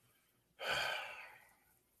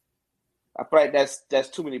 I feel like that's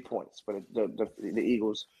too many points for the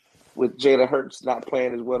Eagles, with Jalen Hurts not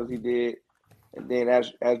playing as well as he did, and then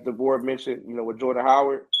as the board mentioned, you know, with Jordan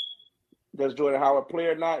Howard, does Jordan Howard play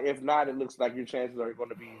or not? If not, it looks like your chances are going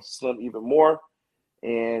to be slim even more.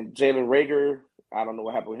 And Jalen Reagor, I don't know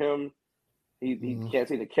what happened with him. He can't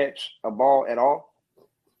seem to catch a ball at all.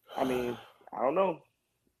 I mean, I don't know.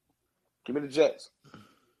 Give me the Jets.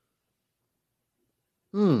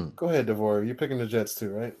 Go ahead, Devore. You're picking the Jets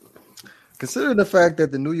too, right? Considering the fact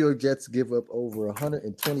that the New York Jets give up over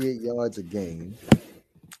 128 yards a game,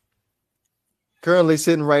 currently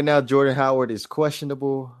sitting right now, Jordan Howard is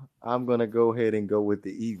questionable. I'm going to go ahead and go with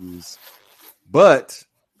the Eagles. But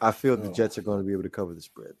I feel the Jets are going to be able to cover the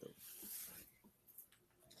spread, though.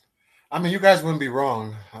 I mean, you guys wouldn't be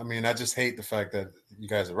wrong. I mean, I just hate the fact that you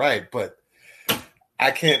guys are right, but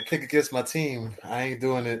I can't pick against my team. I ain't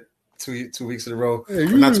doing it two weeks in a row. Hey,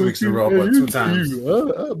 not 2 weeks in a row, but 2 times.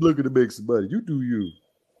 I'm looking to make some money. You do you.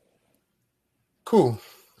 Cool.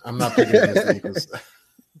 I'm not picking against the Eagles.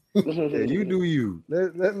 Yeah, you do you.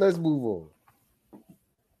 Let's move on.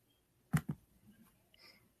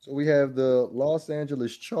 So we have the Los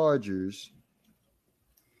Angeles Chargers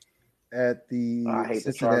at the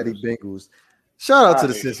Cincinnati Bengals. Shout out to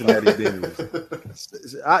the Cincinnati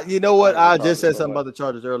Bengals. You know what? I just said something about the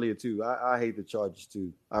Chargers earlier too. I hate the Chargers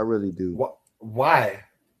too. I really do. Why?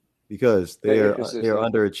 Because they're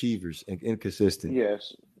underachievers and inconsistent.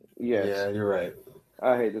 Yes. Yeah, you're right.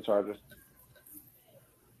 I hate the Chargers.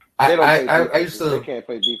 I used to. They can't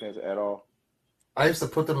play defense at all. I used to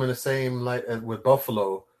put them in the same light with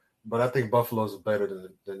Buffalo, but I think Buffalo's better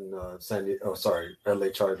than LA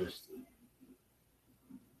Chargers.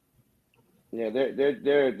 Yeah,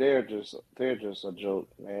 they're just a joke,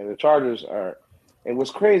 man. The Chargers are, and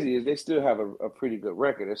what's crazy is they still have a pretty good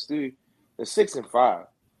record. They're 6-5,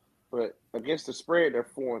 but against the spread they're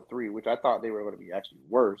 4-3, which I thought they were going to be actually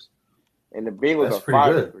worse. And the Bengals are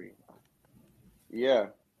 5-3. Yeah.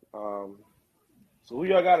 So who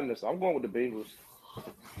y'all got in this? I'm going with the Bengals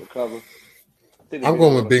to cover. I'm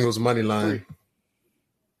going with Bengals money line.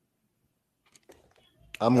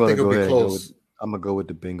 I'm going to go ahead. I'm going to go with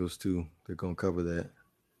the Bengals too. They're going to cover that.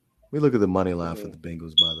 We look at the money line for the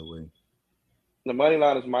Bengals, by the way. The money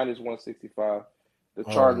line is minus 165. The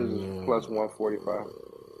Chargers is plus 145. All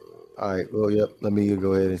right. Well, yep. Let me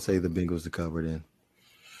go ahead and say the Bengals to cover then.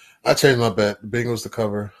 I changed my bet. Bengals to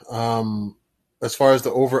cover. As far as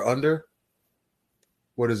the over under,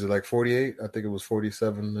 what is it, like 48? I think it was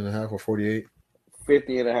 47.5 or 48.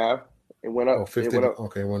 50.5. It went up. Oh, 50. It went up.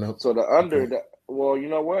 Okay, it went up. So the under, Well, you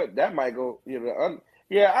know what? That might go.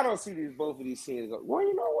 Yeah, I don't see both of these teams. Well,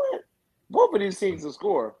 you know what? Both of these teams will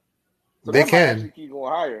score, so They that might can. actually keep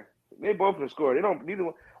going higher. They both can score. They don't neither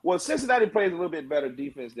one. Well, Cincinnati plays a little bit better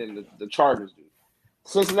defense than the Chargers do.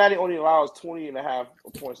 Cincinnati only allows 20.5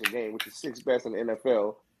 points a game, which is sixth best in the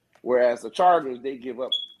NFL, whereas the Chargers they give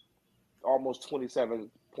up almost 27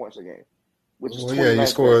 points a game, which is 29th you best in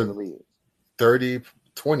scored the league. 30-20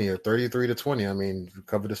 or 33-20. I mean, you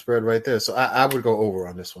cover the spread right there. So I would go over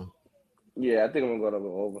on this one. Yeah, I think I'm gonna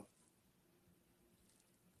go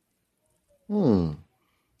over.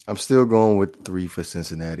 I'm still going with 3 for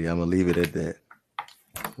Cincinnati. I'm gonna leave it at that.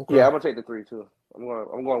 Okay. Yeah, I'm gonna take the 3 too. I'm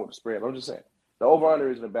going with the spread. I'm just saying the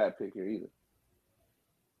over/under isn't a bad pick here either.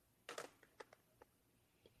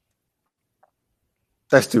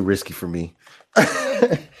 That's too risky for me.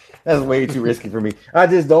 That's way too risky for me. I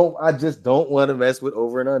just don't want to mess with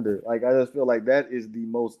over and under. Like I just feel like that is the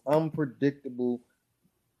most unpredictable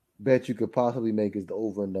bet you could possibly make is the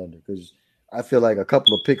over and under, because I feel like a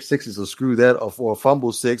couple of pick sixes will screw that, or a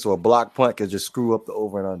fumble six or a block punt can just screw up the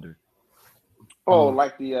over and under. Oh,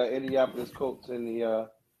 like the Indianapolis Colts and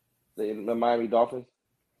the Miami Dolphins.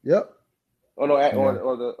 Yep. Oh no,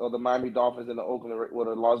 or the Miami Dolphins and the Oakland or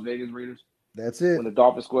the Las Vegas Raiders. That's it. When the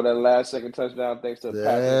Dolphins scored that last second touchdown thanks to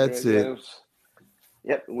That's it.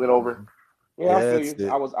 Yep, went over. Yeah, I feel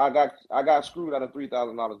you. I got screwed out of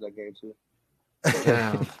 $3,000 that game too.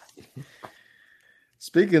 Damn.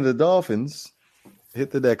 Speaking of the Dolphins,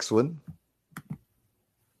 hit the next one.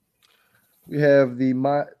 We have the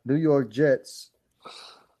New York Jets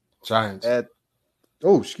Giants the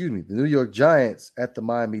New York Giants at the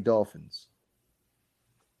Miami Dolphins.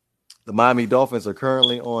 The Miami Dolphins are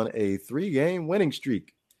currently on a 3-game winning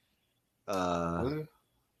streak. Really?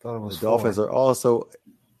 Thought it was the Dolphins are also.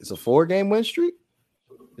 It's a 4-game win streak.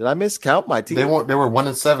 Did I miscount my team? They were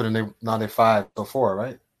 1-7 and they're 5-4,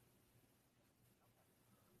 right?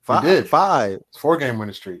 Five. 4-game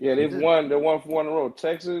winning streak. Yeah, they've won. They won 4 in a row.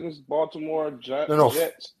 Texans, Baltimore, Jets.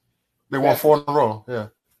 They won 4 in a row. Yeah.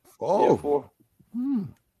 Oh. Yeah, 4.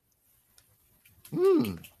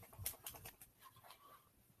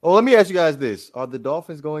 Oh, let me ask you guys this: are the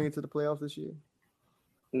Dolphins going into the playoffs this year?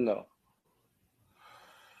 No.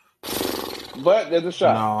 But there's a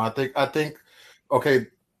shot. No, I think. Okay,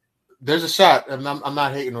 there's a shot, and I'm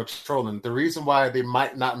not hating or trolling. The reason why they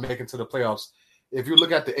might not make it to the playoffs, if you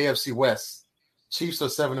look at the AFC West, Chiefs are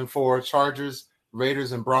 7-4, Chargers,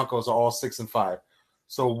 Raiders, and Broncos are all 6-5.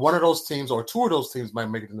 So one of those teams or 2 of those teams might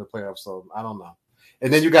make it in the playoffs. So I don't know.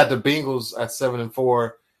 And then you got the Bengals at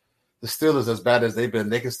 7-4. The Steelers, as bad as they've been,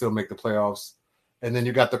 they can still make the playoffs. And then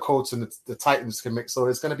you got the Colts and the Titans can make. So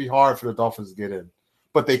it's going to be hard for the Dolphins to get in,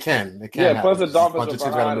 but they can. They can. Yeah. Plus the Dolphins are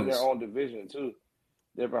behind in their own division too.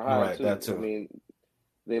 They're behind right, too. That too. I mean,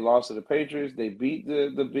 they lost to the Patriots. They beat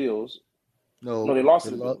the Bills. No, they lost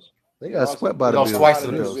to the Bills. They got swept by the Bills. Bills. Twice to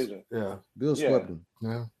the Bills. Yeah, Bills swept them.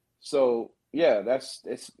 Yeah. So yeah, it's.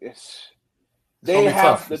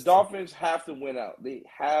 The Dolphins have to win out. They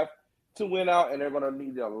have to win out, and they're going to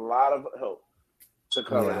need a lot of help to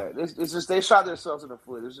cover that. It's just they shot themselves in the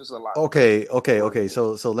foot. It's just a lot. Okay.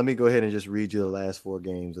 So let me go ahead and just read you the last 4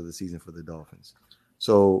 games of the season for the Dolphins.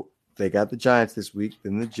 So they got the Giants this week,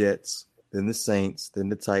 then the Jets, then the Saints, then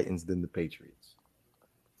the Titans, then the Patriots.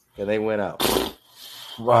 And they went out.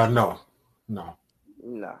 Well, no. Nah.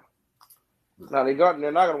 No, they're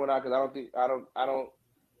not going to win out because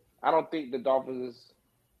I don't think the Dolphins is.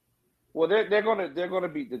 Well, they're gonna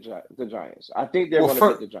beat the Giants. I think they're going to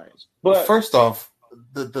beat the Giants. But first off,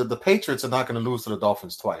 the Patriots are not going to lose to the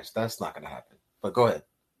Dolphins twice. That's not going to happen. But go ahead.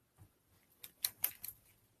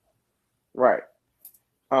 Right.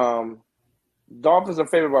 Dolphins are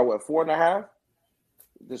favored by what, 4.5?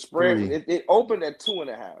 The spread it opened at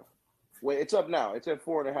 2.5. Well, it's up now. It's at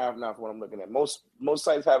 4.5 now for what I'm looking at. Most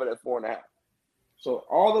sites have it at 4.5. So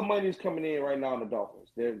all the money is coming in right now on the Dolphins.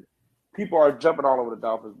 People are jumping all over the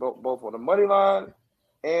Dolphins, both on the money line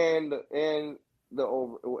and the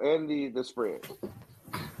over and the spread.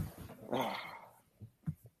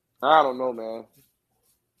 I don't know, man.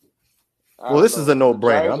 This is a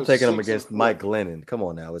no-brainer. I'm taking them against Mike Glennon. Come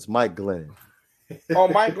on now, it's Mike Glennon. Oh,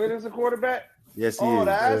 Mike Glennon's a quarterback? Yes, he is.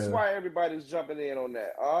 That's why everybody's jumping in on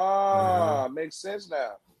that. Makes sense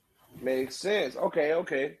now. Makes sense.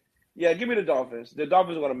 Okay. Yeah, give me the Dolphins. The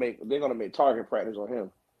Dolphins are gonna make target practice on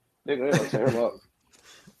him. They're gonna tear him up.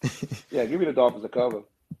 Yeah, give me the Dolphins to cover.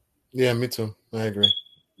 Yeah, me too. I agree.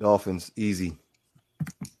 Dolphins, easy.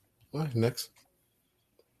 All right, next.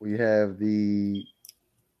 We have the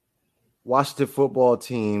Washington football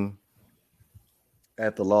team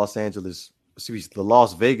at the Las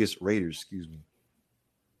Vegas Raiders, excuse me.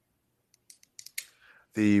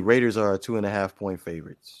 The Raiders are 2.5-point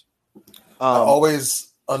favorites. I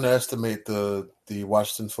always underestimate the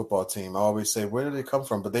Washington football team. I always say, where do they come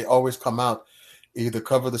from? But they always come out, either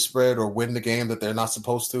cover the spread or win the game that they're not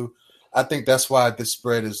supposed to. I think that's why this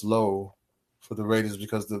spread is low for the Raiders,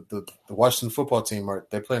 because the Washington football team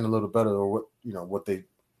they're playing a little better, or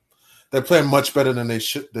they're playing much better than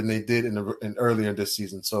they did in earlier this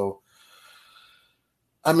season. So,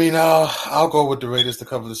 I mean, I'll go with the Raiders to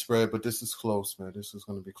cover the spread, but this is close, man. This is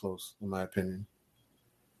going to be close, in my opinion.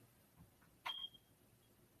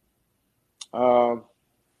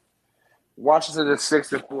 Washington is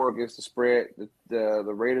 6-4 against the spread. The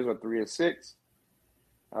Raiders are 3-6.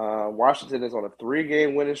 Washington is on a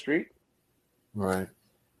 3-game winning streak. Right.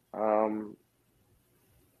 I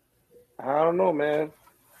don't know, man.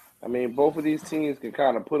 I mean, both of these teams can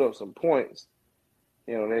kind of put up some points.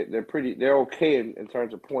 You know, they're okay in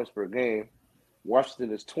terms of points per game.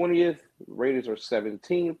 Washington is 20th. Raiders are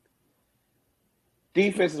 17th.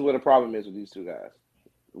 Defense is where the problem is with these two guys.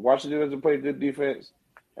 Washington doesn't play good defense,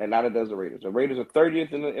 and neither does the Raiders. The Raiders are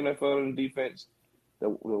 30th in the NFL in defense. The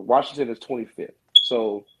Washington is 25th.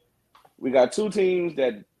 So we got two teams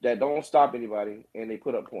that don't stop anybody, and they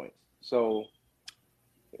put up points. So,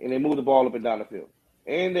 and they move the ball up and down the field,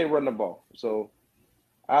 and they run the ball. So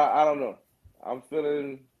I don't know. I'm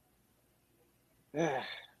feeling, damn,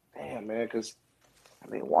 man, because I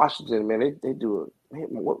mean Washington, man, they do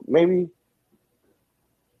it. Maybe.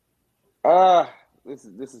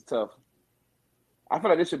 This is tough. I feel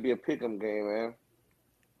like this should be a pick'em game, man.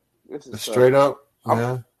 This is straight tough. Up. I'm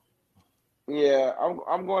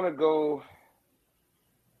gonna go.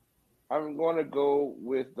 I'm gonna go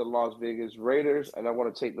with the Las Vegas Raiders, and I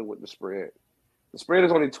want to take them with the spread. The spread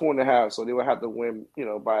is only 2.5, so they would have to win,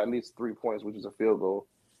 by at least 3 points, which is a field goal.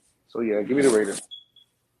 So yeah, give me the Raiders.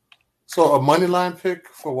 So a money line pick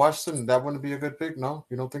for Washington, that wouldn't be a good pick? No,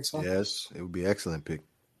 you don't think so? Yes, it would be an excellent pick.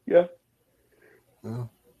 Yeah.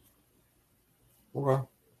 Okay.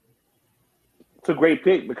 It's a great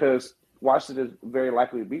pick because Washington is very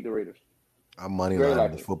likely to beat the Raiders. I'm money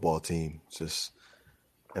line the football team. Just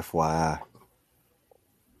FYI.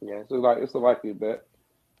 Yeah, it's a likely bet.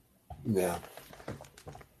 Yeah.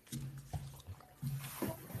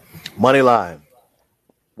 Money line.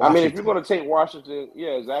 Washington. I mean, if you're going to take Washington,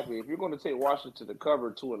 yeah, exactly. If you're going to take Washington to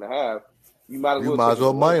cover 2.5, you might as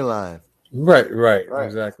well money line. Right,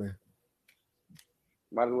 exactly.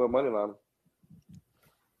 Might as well money line.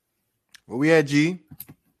 Where we at, G?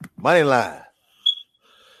 Money line.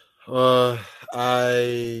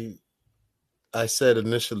 I said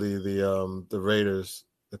initially the Raiders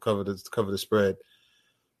to cover the spread.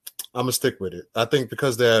 I'm gonna stick with it. I think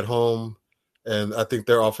because they're at home, and I think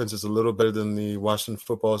their offense is a little better than the Washington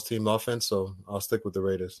football team offense, so I'll stick with the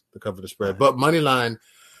Raiders to cover the spread. But money line,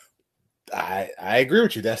 I agree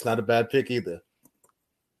with you. That's not a bad pick either.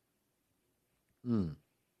 Money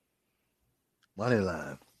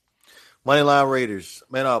line Raiders.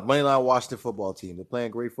 Man, money line Washington football team. They're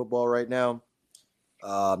playing great football right now.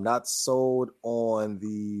 Not sold on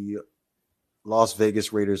the Las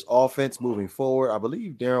Vegas Raiders offense moving forward. I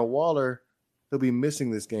believe Darren Waller, he'll be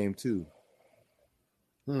missing this game too.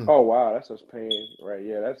 Oh wow, that's just pain, right?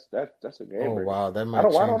 Yeah, that's a game. Oh breaker. Wow, that might.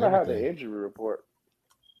 Why don't I have the injury report?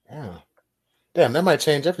 Yeah, damn, that might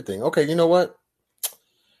change everything. Okay, you know what?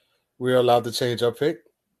 We're allowed to change our pick,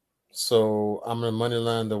 so I'm gonna money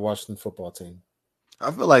line the Washington football team.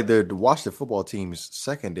 I feel like the Washington football team's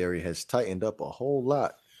secondary has tightened up a whole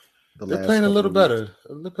lot. They're playing a little better.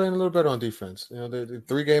 They're playing a little better on defense. They're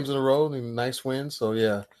 3 games in a row, nice wins. So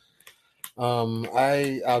yeah,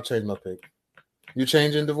 I'll change my pick. You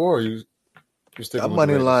changing DeVore? Or you sticking? I'm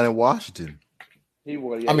money line in Washington. He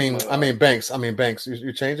would. Yeah, I mean Banks.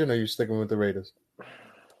 You changing or you sticking with the Raiders?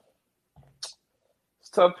 It's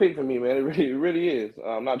a tough pick for me, man. It really is.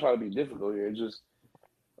 I'm not trying to be difficult here. It's just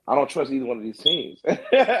I don't trust either one of these teams.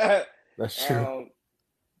 That's true.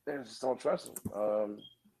 I just don't trust them.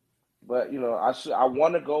 But I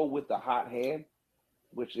want to go with the hot hand,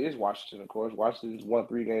 which is Washington, of course. Washington's won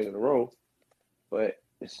 3 games in a row, but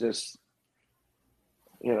it's just,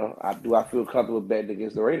 I feel comfortable betting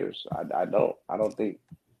against the Raiders? I don't. I don't think,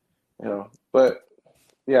 But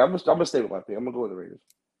yeah, I'm gonna stay with my pick. I'm gonna go with the Raiders.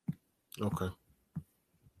 Okay.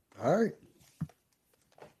 All right.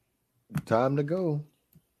 Time to go.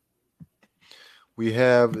 We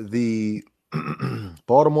have the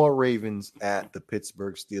Baltimore Ravens at the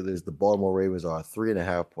Pittsburgh Steelers. The Baltimore Ravens are a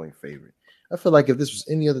 3.5-point favorite. I feel like if this was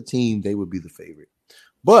any other team, they would be the favorite.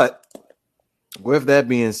 But with that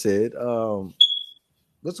being said,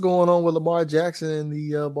 what's going on with Lamar Jackson and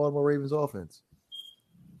the Baltimore Ravens offense?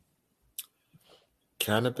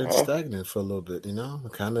 kind of been stagnant for a little bit, I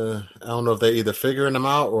don't know if they're either figuring them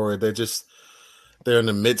out or they're in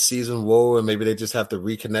the mid-season woe and maybe they just have to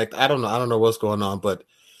reconnect. I don't know what's going on, but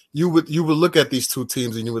you would look at these two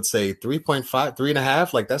teams and you would say 3.5,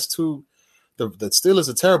 3.5, like that's too. The Steelers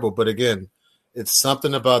are terrible, but again, it's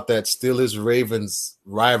something about that Steelers-Ravens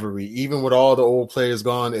rivalry. Even with all the old players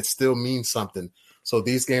gone, it still means something. So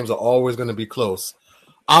these games are always going to be close.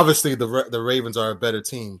 Obviously, the Ravens are a better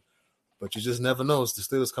team, but you just never know. The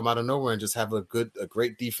Steelers come out of nowhere and just have a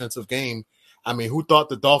great defensive game. I mean, who thought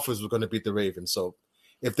the Dolphins were going to beat the Ravens? So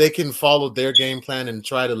if they can follow their game plan and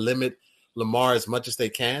try to limit Lamar as much as they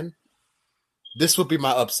can, this would be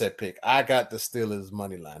my upset pick. I got the Steelers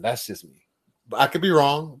money line. That's just me. But I could be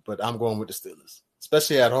wrong, but I'm going with the Steelers,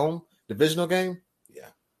 especially at home. Divisional game,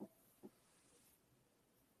 yeah.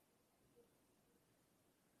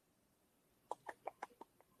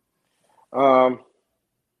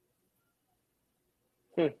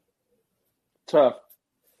 Tough.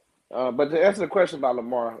 But to answer the question about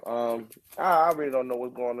Lamar, I really don't know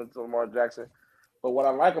what's going on to Lamar Jackson. But what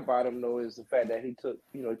I like about him though is the fact that he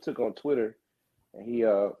took on Twitter and he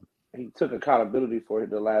took accountability for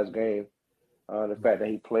the last game. The fact that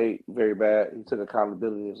he played very bad, he took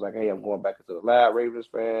accountability. It's like, hey, I'm going back into the lab, Ravens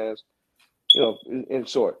fans. In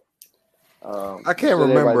short. I can't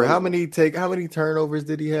remember how many turnovers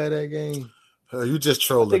did he have that game? You just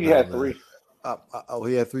trolled. I think he had 3.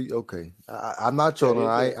 He had 3. Okay, I'm not trolling.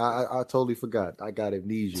 I totally forgot. I got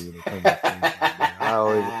amnesia when it comes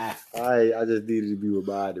to I just needed to be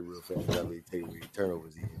reminded real fast how many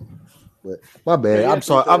turnovers he had. But my bad. I'm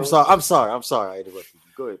sorry. I interrupted you.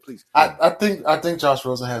 Go ahead, please. I think Josh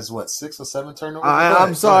Rosen has 6 or 7 turnovers.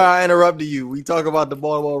 I'm sorry I interrupted you. We talk about the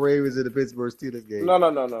Baltimore Ravens and the Pittsburgh Steelers game. No.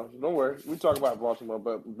 Don't worry. We talk about Baltimore,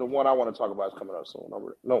 but the one I want to talk about is coming up soon. Don't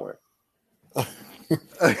worry.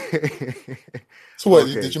 So what?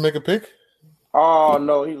 Okay. Did you make a pick? Oh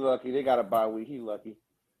no, he's lucky. They got a bye week. He's lucky.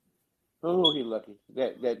 Oh, he's lucky.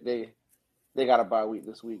 That they got a bye week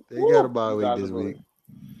this week. They got a bye week this week.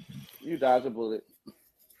 You dodged a bullet.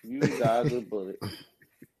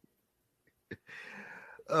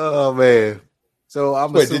 Oh man! So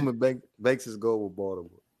I'm assuming Banks is going with Baltimore.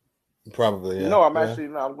 Probably, yeah. No, I'm actually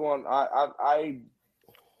not. I'm going.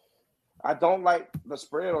 I don't like the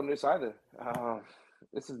spread on this either.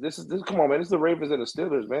 This is come on, man. This is the Ravens and the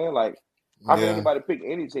Steelers, man. Like, how can anybody pick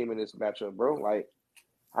any team in this matchup, bro? Like,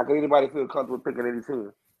 how can anybody feel comfortable picking any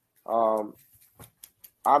team?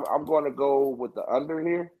 I'm going to go with the under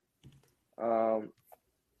here. I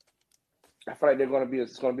feel like it's going to be a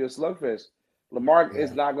slugfest. Lamar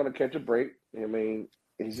is not going to catch a break. I mean,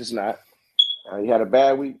 he's just not. He had a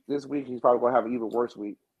bad week this week. He's probably going to have an even worse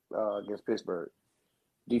week against Pittsburgh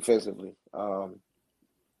defensively.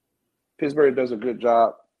 Pittsburgh does a good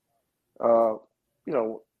job,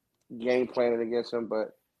 game planning against him,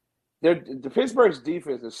 but the Pittsburgh's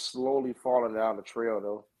defense is slowly falling down the trail,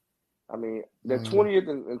 though. I mean, they're 20th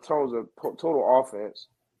in terms of total offense,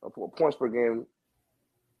 points per game.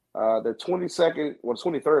 They're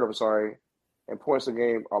 23rd, I'm sorry, in points a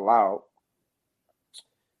game allowed.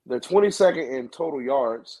 They're 22nd in total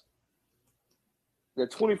yards. They're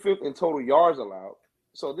 25th in total yards allowed.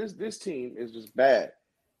 So this team is just bad.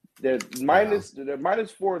 They're minus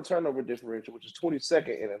 4 in turnover differential, which is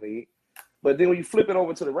 22nd in the league. But then when you flip it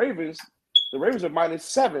over to the Ravens are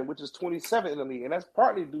 -7, which is 27th in the league, and that's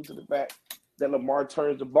partly due to the fact that Lamar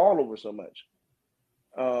turns the ball over so much.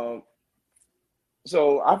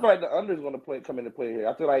 So I feel like the under is going to come into play here.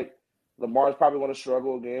 I feel like Lamar's probably going to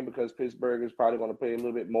struggle again because Pittsburgh is probably going to play a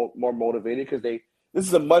little bit more motivated because this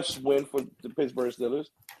is a must win for the Pittsburgh Steelers.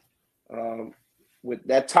 With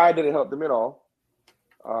that tie didn't help them at all.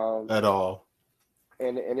 At all.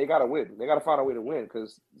 And they got to win. They got to find a way to win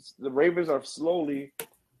because the Ravens are slowly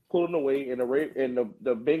pulling away, and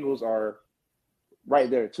the Bengals are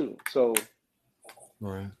right there too. So,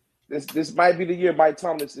 right. This might be the year Mike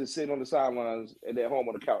Tomlin is sitting on the sidelines and at home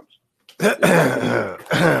on the couch.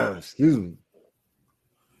 Excuse me.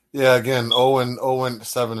 Yeah, again,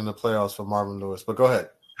 0-7 in the playoffs for Marvin Lewis. But go ahead.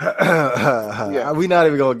 We're not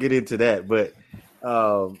even gonna get into that, but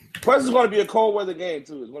plus it's going to be a cold weather game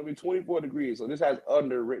too. It's going to be 24 degrees, so this has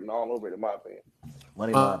under written all over it, in my opinion.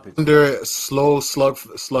 Under slow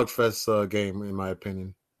slugfest game, in my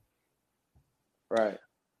opinion. Right.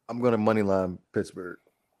 I'm going to moneyline Pittsburgh.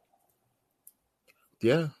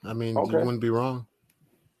 Yeah, I mean, You wouldn't be wrong.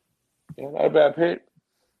 Yeah, not a bad pick.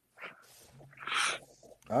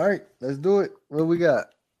 All right, let's do it. What we got?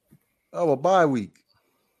 Oh, a bye week.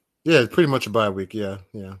 Yeah, it's pretty much a bye week. Yeah.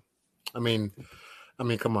 I mean,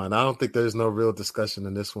 come on. I don't think there's no real discussion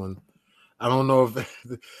in this one. I don't know if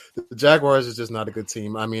the Jaguars is just not a good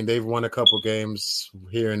team. I mean, they've won a couple games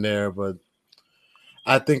here and there, but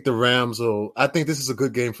I think the Rams will. I think this is a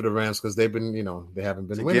good game for the Rams because they've been, they haven't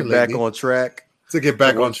been winning get back lately. on track. To get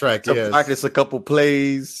back on track, to yes. Practice a couple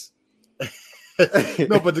plays.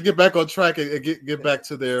 No, but to get back on track and get back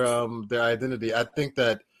to their identity, I think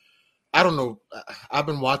that I don't know. I've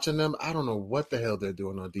been watching them. I don't know what the hell they're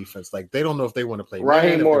doing on defense. Like they don't know if they want to play Raheem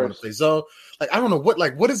man, if they Morris. want to play zone. Like I don't know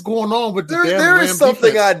what is going on with the damn There Ram is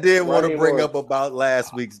something defense. I did want to Raheem bring Morris. up about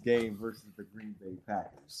last week's game versus the Green Bay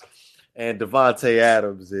Packers and Devontae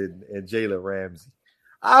Adams and Jalen Ramsey.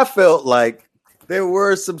 I felt like there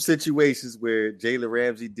were some situations where Jalen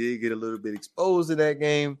Ramsey did get a little bit exposed in that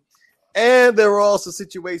game. And there were also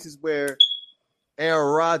situations where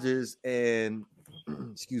Aaron Rodgers and,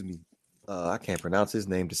 excuse me, I can't pronounce his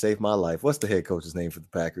name to save my life. What's the head coach's name for the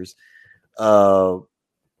Packers? I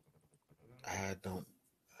don't.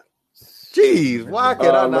 Geez, why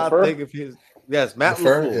can I not LaFleur? think of his? Yes, Matt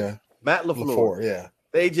LaFleur, LaFleur. yeah. Matt LaFleur. LaFleur, yeah.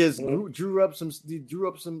 They just drew up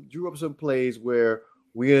some plays where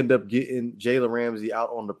we end up getting Jalen Ramsey out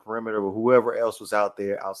on the perimeter or whoever else was out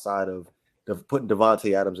there outside of putting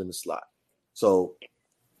Devontae Adams in the slot. So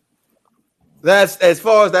that's as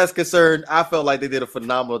far as that's concerned. I felt like they did a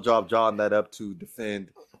phenomenal job drawing that up to defend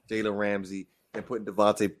Jalen Ramsey and putting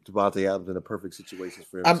Devontae Adams in a perfect situation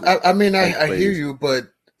for him. I hear you,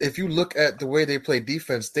 but if you look at the way they play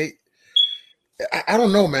defense, I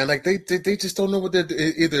don't know, man. Like they just don't know what they're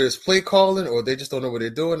either it's play calling or they just don't know what they're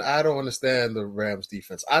doing. I don't understand the Rams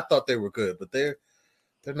defense. I thought they were good, but they're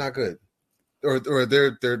not good, or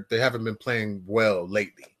they haven't been playing well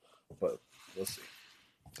lately. But we'll see.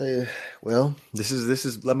 Well, this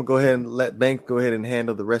is. Let me go ahead and let Bank go ahead and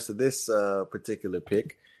handle the rest of this particular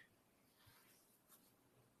pick.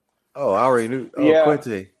 Oh, I already knew. Oh, Yeah.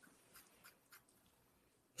 Quinte.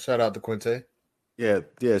 Shout out to Quinte. Yeah.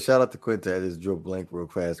 Shout out to Quinte. I just drew a blank real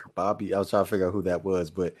fast. Bobby, I was trying to figure out who that was,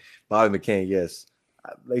 but Bobby McCain, yes.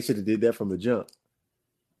 They should have did that from the jump.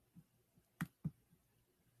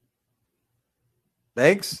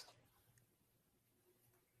 Thanks.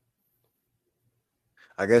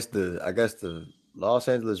 I guess the Los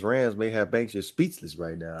Angeles Rams may have Banks just speechless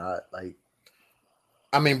right now.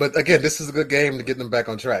 But again, this is a good game to get them back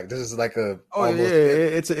on track. This is like a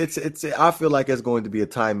it's I feel like it's going to be a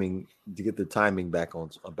timing to get the timing back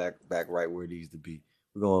on back right where it needs to be.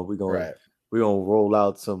 We're gonna roll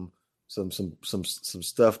out some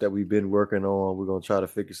stuff that we've been working on. We're gonna try to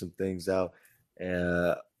figure some things out,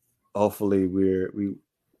 and hopefully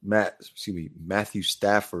Matthew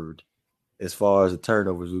Stafford, as far as the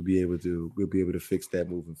turnovers, we'll be able to fix that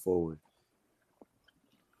moving forward.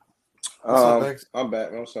 I'm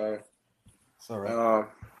back. I'm sorry. It's all right.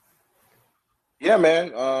 Yeah,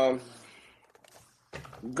 man.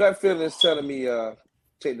 Gut feeling is telling me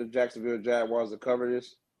take the Jacksonville Jaguars to cover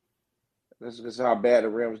this. This is how bad the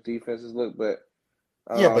Rams defenses look, but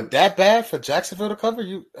but that bad for Jacksonville to cover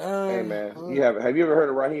you? Hey, man, have you ever heard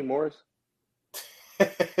of Raheem Morris?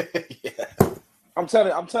 Yeah. I'm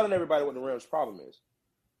telling everybody what the Rams' problem is.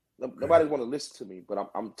 Nobody's want to listen to me,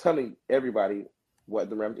 but I'm telling everybody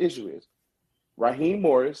what the Rams' issue is. Raheem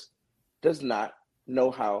Morris does not know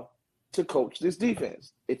how to coach this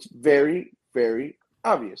defense. It's very, very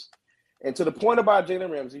obvious. And to the point about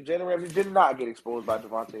Jalen Ramsey did not get exposed by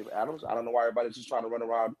Devontae Adams. I don't know why everybody's just trying to run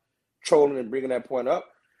around trolling and bringing that point up.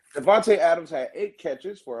 Devontae Adams had 8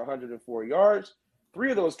 catches for 104 yards.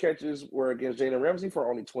 3 of those catches were against Jalen Ramsey for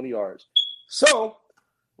only 20 yards. So,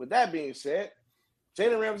 with that being said,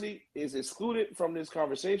 Jalen Ramsey is excluded from this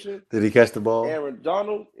conversation. Did he catch the ball? Aaron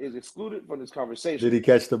Donald is excluded from this conversation. Did he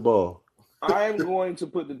catch the ball? I am going to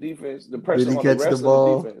put the pressure Did he on catch the rest the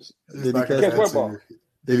ball? of the defense. Did he catch what ball?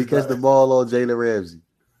 Did he catch the ball on Jalen Ramsey?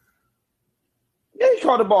 Yeah, he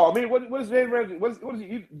caught the ball. I mean, what is Jalen Ramsey? What is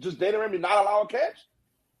he? Just Jalen Ramsey not allow a catch?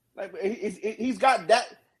 Like he's got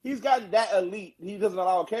that. He's got that elite. He doesn't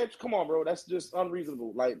allow a catch. Come on, bro. That's just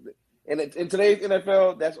unreasonable. Like, and in today's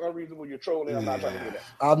NFL, that's unreasonable. You're trolling. I'm not trying to do that.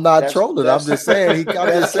 I'm not trolling. I'm just saying he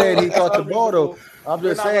caught the ball though. I'm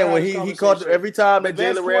just saying when he caught every time that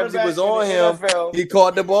Jalen Ramsey was on him, he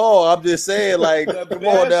caught the ball. I'm just saying, like, come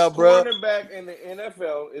on now, bro. The quarterback in the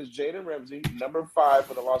NFL is Jalen Ramsey, number 5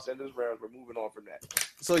 for the Los Angeles Rams. We're moving on from that.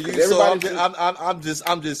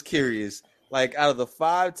 I'm just curious. Like, out of the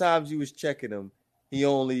 5 times you was checking him,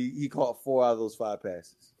 he caught 4 out of those 5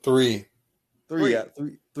 passes. 3 out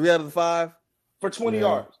of the 5 for 20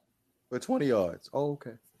 yards. For 20 yards. Oh,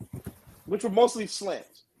 okay. Which were mostly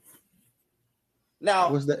slants. Now,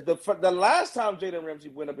 the last time Jalen Ramsey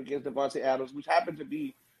went up against Devontae Adams, which happened to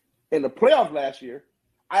be in the playoff last year,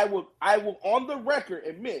 I will on the record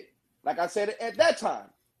admit Like I said at that time,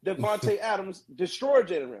 Davante Adams destroyed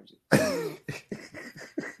Jalen Ramsey.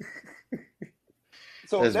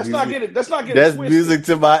 So let's not get it. That's twisted. Music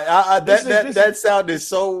to my. That sounded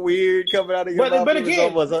so weird coming out of your mouth. But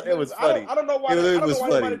again, it was funny. I don't know why. I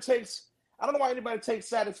don't know why anybody takes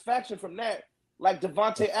satisfaction from that. Like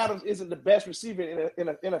Davante Adams isn't the best receiver in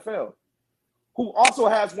the NFL, who also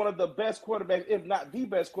has one of the best quarterbacks, if not the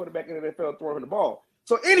best quarterback in the NFL, throwing the ball.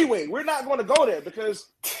 So anyway, we're not going to go there because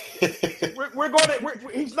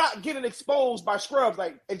he's not getting exposed by scrubs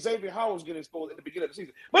like Xavier Howard was getting exposed at the beginning of the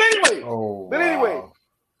season. But anyway,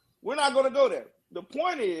 we're not going to go there. The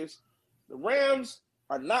point is, the Rams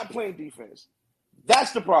are not playing defense.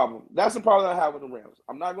 That's the problem. That's the problem I have with the Rams.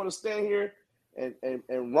 I'm not going to stand here and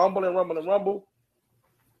rumble.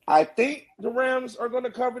 I think the Rams are going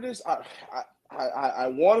to cover this. I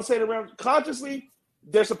want to say the Rams consciously.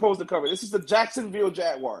 They're supposed to cover. This is the Jacksonville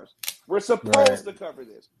Jaguars. We're supposed to cover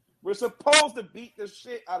this. We're supposed to beat the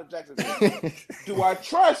shit out of Jacksonville. Do I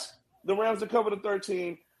trust the Rams to cover the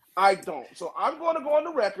 13? I don't. So I'm going to go on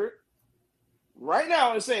the record right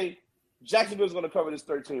now and say Jacksonville's going to cover this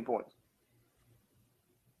 13 points.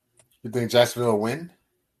 You think Jacksonville will win?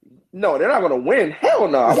 No, they're not going to win. Hell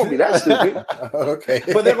no. I won't be that stupid. Okay.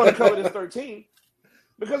 But they're going to cover this 13.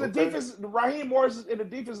 Because the defense, Raheem Morris in the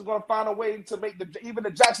defense is going to find a way to make even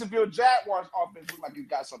the Jacksonville Jaguars offense look like he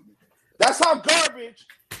got something. That's how garbage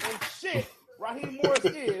and shit Raheem Morris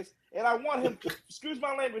is. And I want him, excuse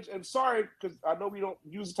my language, and sorry, because I know we don't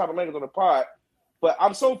use the type of language on the pod, but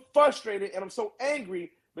I'm so frustrated and I'm so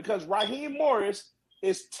angry because Raheem Morris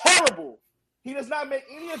is terrible. He does not make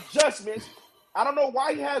any adjustments. I don't know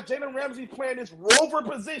why he has Jalen Ramsey playing this rover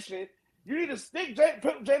position. You need to stick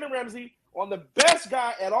Jalen Ramsey on the best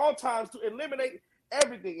guy at all times to eliminate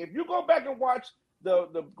everything. If you go back and watch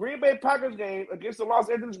the Green Bay Packers game against the Los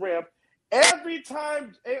Angeles Rams, every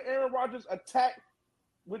time Aaron Rodgers attacked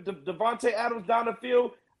with Davante Adams down the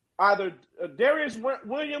field, either Darius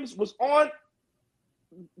Williams was on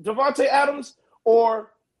Davante Adams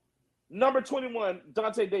or number 21,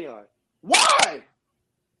 Dante Deon. Why?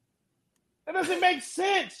 That doesn't make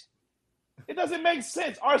sense. It doesn't make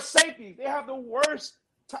sense. Our safeties, they have the worst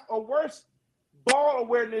ball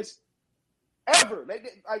awareness ever.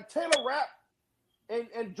 Like Taylor Rapp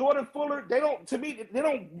and Jordan Fuller, they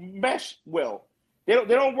don't mesh well. They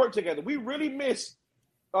don't work together. We really miss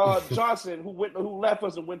Johnson, who left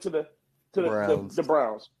us and went to the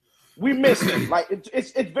Browns. We miss him. Like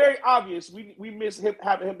it's very obvious. We miss him,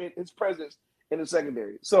 having him in his presence in the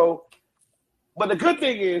secondary. So, but the good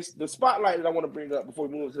thing is the spotlight that I want to bring up before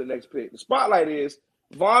we move to the next pick. The spotlight is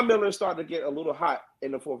Von Miller started to get a little hot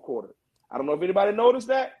in the fourth quarter. I don't know if anybody noticed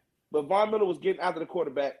that, but Von Miller was getting after the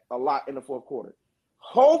quarterback a lot in the fourth quarter.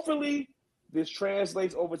 Hopefully, this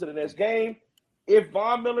translates over to the next game. If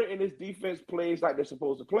Von Miller and his defense plays like they're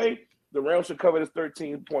supposed to play, the Rams should cover this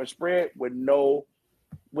 13-point spread with no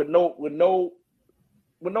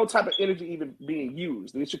type of energy even being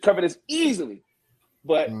used. They should cover this easily.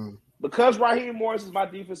 But because Raheem Morris is my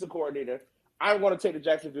defensive coordinator, I want to take the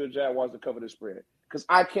Jacksonville Jaguars to cover this spread because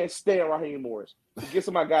I can't stand Raheem Morris. It gets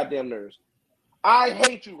on my goddamn nerves. I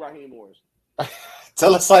hate you, Raheem Morris.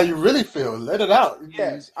 Tell us how you really feel. Let it out.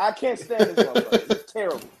 Yes, I can't stand this motherfucker. It's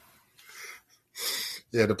terrible.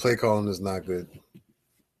 Yeah, the play calling is not good.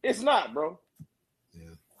 It's not, bro.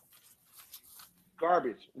 Yeah.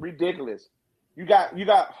 Garbage. Ridiculous. You got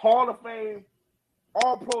Hall of Fame,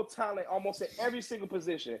 all-pro talent almost at every single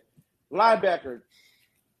position. Linebacker,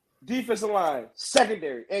 defensive line,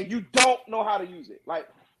 secondary, and you don't know how to use it. Like,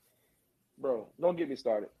 bro, don't get me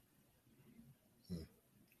started.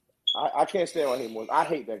 I can't stand Raheem Morris. I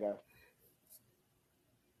hate that guy.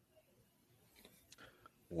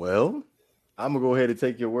 Well, I'm going to go ahead and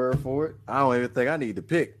take your word for it. I don't even think I need to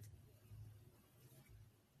pick.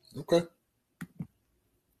 Okay.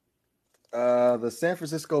 The San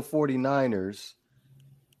Francisco 49ers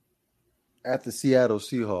at the Seattle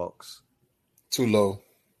Seahawks. Too low.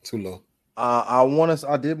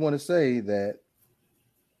 I did want to say that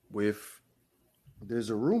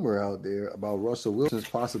there's a rumor out there about Russell Wilson's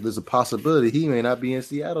there's a possibility he may not be in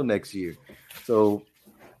Seattle next year. So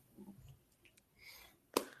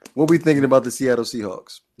what are we thinking about the Seattle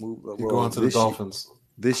Seahawks? You're going to the Dolphins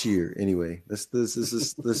this year, anyway. Let's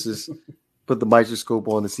just put the microscope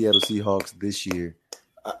on the Seattle Seahawks this year.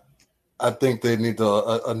 I think they need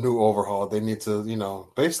a new overhaul. They need to,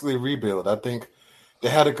 basically rebuild. I think they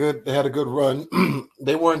had a good run.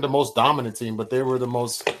 They weren't the most dominant team, but they were the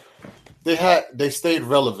most. They stayed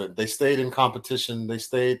relevant. They stayed in competition. They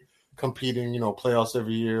stayed competing. Playoffs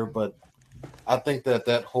every year. But I think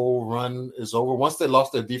that whole run is over once they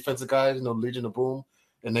lost their defensive guys. Legion of Boom.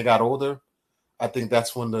 and they got older, I think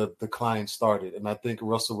that's when the decline started. And I think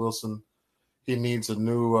Russell Wilson, he needs a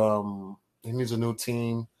new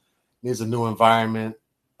team, needs a new environment.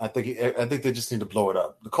 I think they just need to blow it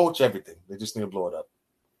up. The coach, everything. They just need to blow it up.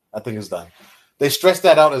 I think it's done. They stretched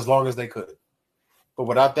that out as long as they could. But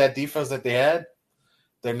without that defense that they had,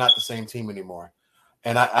 they're not the same team anymore.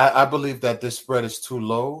 And I believe that this spread is too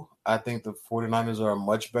low. I think the 49ers are a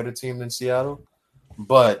much better team than Seattle.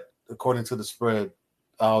 But according to the spread,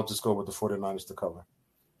 I'll just go with the 49ers to cover.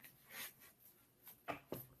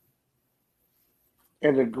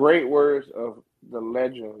 In the great words of the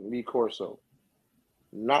legend Lee Corso,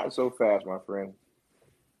 not so fast, my friend.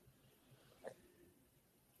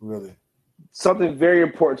 Really? Something very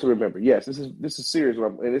important to remember. Yes, this is serious,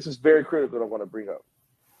 and this is very critical that I want to bring up.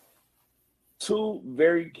 2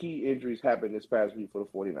 very key injuries happened this past week for the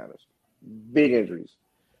 49ers. Big injuries.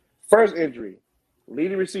 First injury,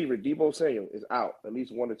 leading receiver Deebo Samuel is out at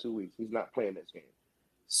least 1 to 2 weeks. He's not playing this game.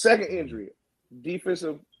 Second injury,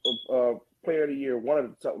 defensive player of the year, one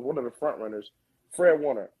of the front runners, Fred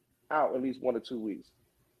Warner, out at least 1 to 2 weeks.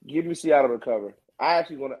 Give me Seattle to cover. I'm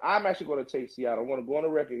actually going to take Seattle. I want to go on the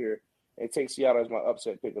record here and take Seattle as my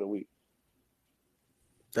upset pick of the week.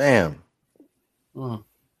 Damn.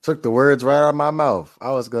 Took the words right out of my mouth. I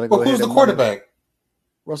was going to go ahead. Who's the quarterback?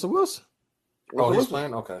 Russell Wilson. He's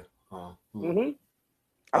playing? Okay. I'm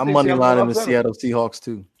money lining the Seattle Seahawks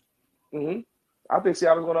too. I think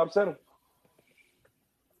Seattle's going to upset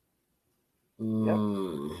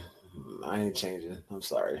him. I ain't changing. I'm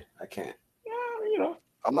sorry. I can't. Yeah,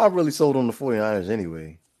 I'm not really sold on the 49ers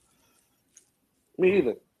anyway. Me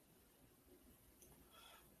either. I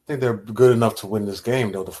think they're good enough to win this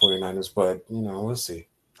game, though, the 49ers, but, we'll see.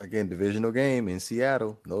 Again, divisional game in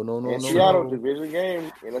Seattle. No. Seattle, division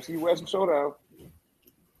game, NFC West showdown.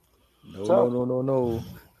 No.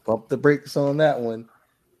 Pump the brakes on that one.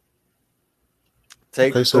 Go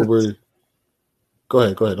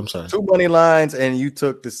ahead. I'm sorry. 2 money lines, and you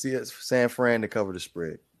took the San Fran to cover the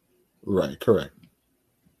spread. Right, correct.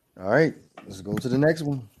 All right, let's go to the next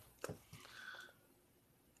one.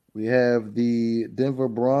 We have the Denver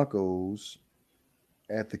Broncos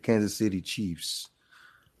at the Kansas City Chiefs.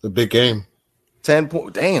 The big game. 10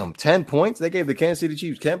 points? They gave the Kansas City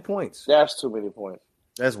Chiefs 10 points. That's too many points.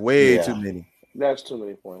 That's way too many. That's too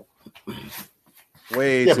many points.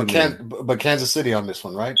 But Kansas City on this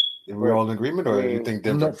one, right? Are we all in agreement, or you think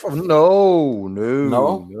Denver? No.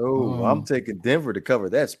 I'm taking Denver to cover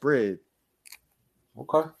that spread.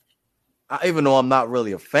 Okay. Even though I'm not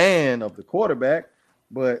really a fan of the quarterback,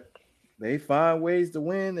 but they find ways to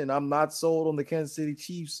win, and I'm not sold on the Kansas City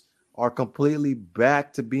Chiefs are completely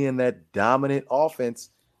back to being that dominant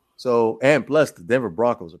offense. So, and plus the Denver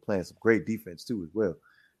Broncos are playing some great defense too as well.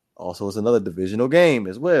 Also, it's another divisional game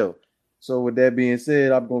as well. So with that being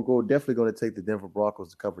said, I'm definitely going to take the Denver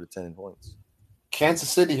Broncos to cover the 10 points. Kansas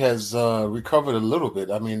City has recovered a little bit.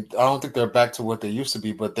 I mean, I don't think they're back to what they used to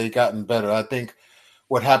be, but they've gotten better. I think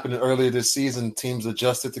what happened earlier this season, teams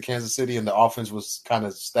adjusted to Kansas City and the offense was kind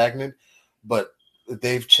of stagnant, but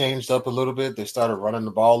they've changed up a little bit. They started running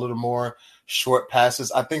the ball a little more, short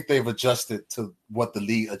passes. I think they've adjusted to what the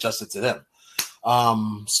league adjusted to them.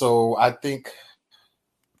 So I think,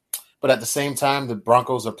 but at the same time, the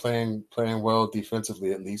Broncos are playing well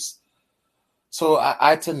defensively at least. So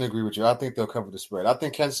I tend to agree with you. I think they'll cover the spread. I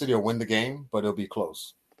think Kansas City will win the game, but it'll be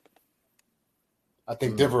close. I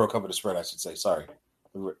think Denver will cover the spread, I should say. Sorry.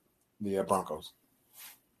 The Broncos.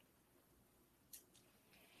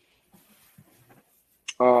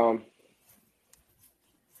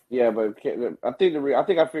 Yeah, but I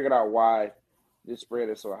think I figured out why this spread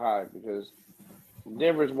is so high, because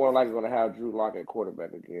Denver's more likely going to have Drew Lock at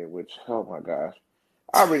quarterback again, which, oh my gosh.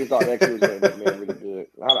 I really thought that kid was going to make man really good.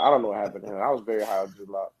 I don't know what happened to him. I was very high on Drew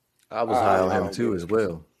Lock. I was high on him too as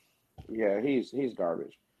well. Yeah, he's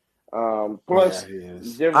garbage. Plus,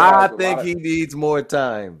 Denver I think he needs more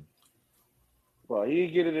time. Well, he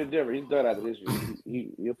can get it in Denver. He's done after this year.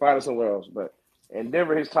 He'll find it somewhere else. But in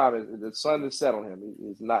Denver, his time is the sun is set on him.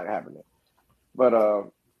 He's not happening. But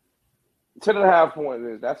 10.5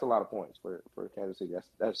 points that's a lot of points for Kansas City.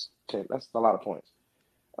 That's a lot of points.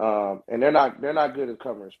 And they're not good at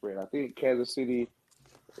covering spread. I think Kansas City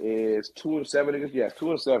is 2-7 against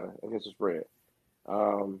 2-7 against the spread.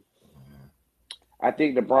 I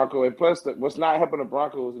think the Broncos, and plus what's not helping the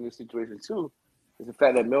Broncos in this situation too is the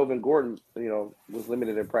fact that Melvin Gordon, was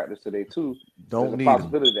limited in practice today too. Don't need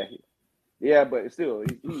possibility him. That but still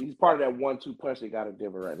he's part of that 1-2 punch they got in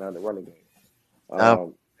Denver right now in the running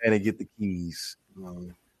game. And they get the keys.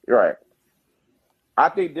 You're right. I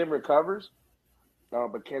think Denver covers,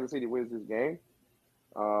 but Kansas City wins this game.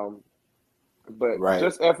 But Right.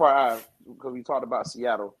 just FYI, because we talked about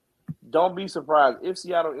Seattle, don't be surprised if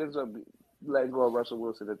Seattle ends up letting go of Russell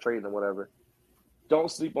Wilson and trading or whatever. Don't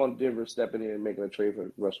sleep on Denver stepping in and making a trade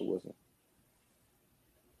for Russell Wilson.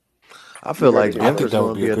 I feel like I think Denver's that going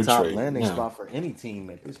would to be be a a good top trade. landing Yeah. spot for any team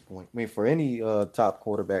at this point. I mean, for any top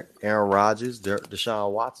quarterback, Aaron Rodgers,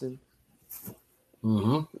 Deshaun Watson.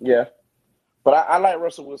 Mm-hmm. Yeah. But I like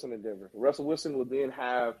Russell Wilson in Denver. Russell Wilson will then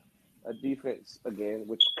have a defense again,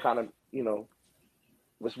 which kind of,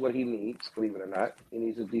 which what he needs, believe it or not. He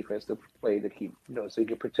needs a defense to play to keep, so he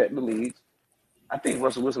can protect the leads. I think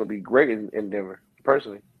Russell Wilson will be great in Denver,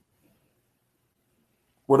 personally.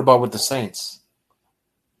 What about with the Saints?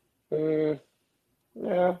 Yeah.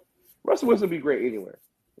 Russell Wilson will be great anywhere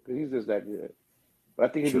because he's just that good. But I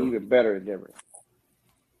think he'd be even better in Denver.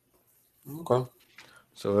 Okay.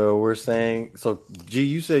 So we're saying, G,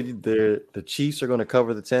 you said the Chiefs are going to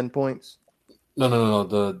cover the 10 points? No.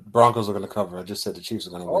 The Broncos are going to cover. I just said the Chiefs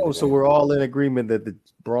are going to win. Oh, so we're all in agreement that the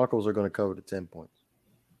Broncos are going to cover the 10 points.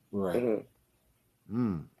 Right.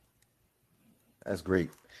 That's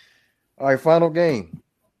great. All right, final game.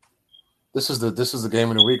 This is the game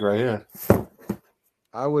of the week right here.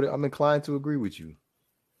 I'm inclined to agree with you.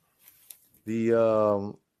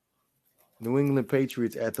 The New England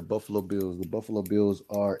Patriots at the Buffalo Bills. The Buffalo Bills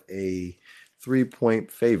are a 3-point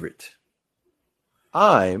favorite.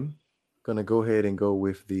 I'm going to go ahead and go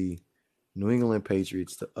with the New England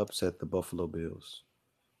Patriots to upset the Buffalo Bills.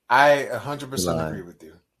 I 100% agree with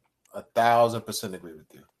you. 1,000% agree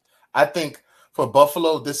with you. I think for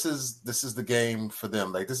Buffalo, this is the game for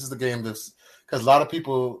them. Like, this is the game because a lot of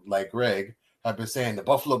people like Greg have been saying the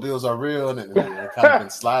Buffalo Bills are real and they've kind of been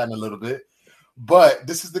sliding a little bit. But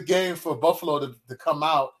this is the game for Buffalo to come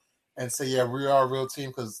out and say, yeah, we are a real team,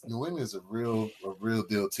 because New England is a real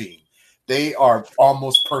deal team. They are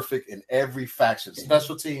almost perfect in every faction.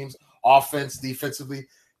 Special teams, offense, defensively.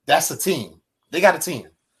 That's a team. They got a team.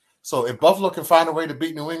 So if Buffalo can find a way to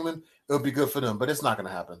beat New England, it'll be good for them. But it's not going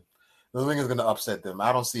to happen. New England's going to upset them.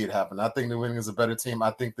 I don't see it happen. I think New England's a better team.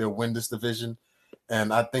 I think they'll win this division.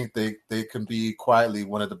 And I think they can be quietly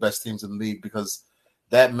one of the best teams in the league, because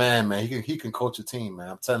that man, he can coach a team, man.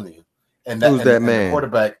 I'm telling you. And who's that man? The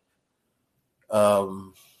quarterback,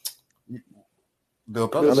 Bill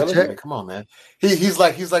Belichick. Come on, man. He's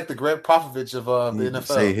like the Greg Popovich of the NFL.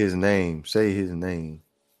 Say his name.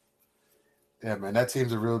 Yeah, man, that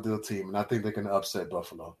team's a real deal team, and I think they're going to upset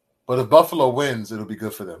Buffalo. But if Buffalo wins, it'll be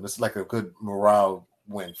good for them. It's like a good morale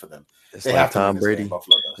win for them. It's they like have Tom to win this Brady. Game,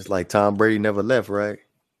 Buffalo does. It's like Tom Brady never left, right?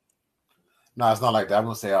 No, it's not like that. I'm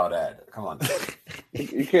going to say all that. Come on.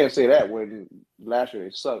 You can't say that when last year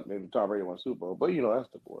they sucked. Maybe Tom Brady won Super Bowl, but that's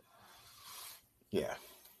the point. Yeah.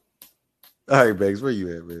 All right, Beggs, where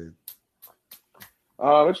you at, man?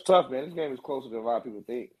 It's tough, man. This game is closer than a lot of people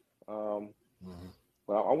think.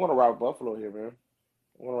 But I want to ride Buffalo here, man.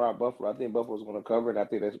 I think Buffalo's going to cover, and I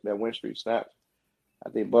think that win streak snaps. I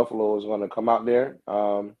think Buffalo is going to come out there,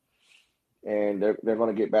 and they're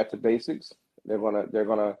going to get back to basics. They're going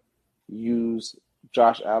to use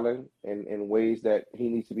Josh Allen in ways that he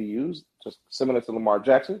needs to be used, just similar to Lamar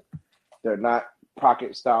Jackson. They're not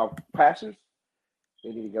pocket-style passers. They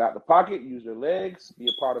need to get out the pocket, use their legs, be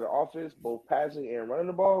a part of the offense, both passing and running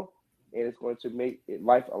the ball, and it's going to make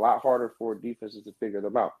life a lot harder for defenses to figure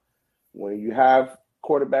them out. When you have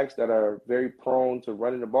quarterbacks that are very prone to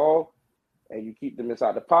running the ball and you keep them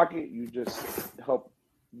inside the pocket, you just help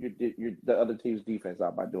the other team's defense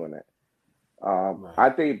out by doing that. Right. I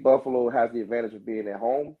think Buffalo has the advantage of being at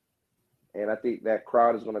home, and I think that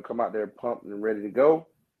crowd is going to come out there pumped and ready to go.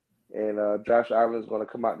 And Josh Allen is going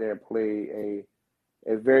to come out there and play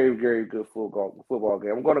a very, very good football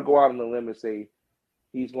game. I'm going to go out on the limb and say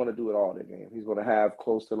he's going to do it all that game. He's going to have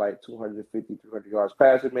close to like 250, 300 yards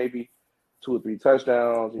passing, maybe 2 or 3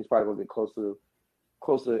 touchdowns. He's probably going to get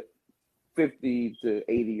close to 50 to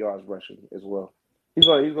 80 yards rushing as well. He's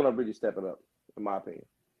going to really step it up, in my opinion.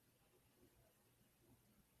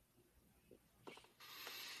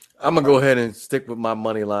 I'm going to go ahead and stick with my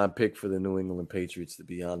money line pick for the New England Patriots, to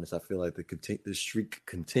be honest. I feel like the streak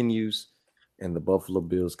continues and the Buffalo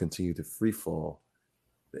Bills continue to free fall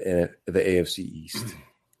the AFC East.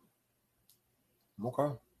 Okay.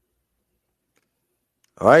 All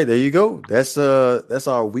right, there you go. That's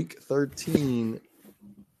our week 13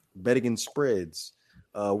 betting and spreads.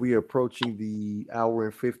 We are approaching the hour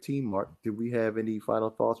and 15 mark. Did we have any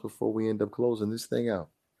final thoughts before we end up closing this thing out?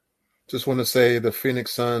 Just want to say the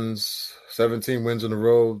Phoenix Suns, 17 wins in a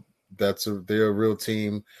row. They're a real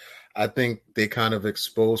team. I think they kind of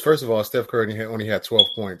exposed. First of all, Steph Curry only had 12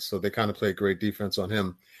 points, so they kind of played great defense on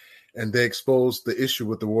him. And they exposed the issue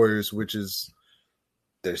with the Warriors, which is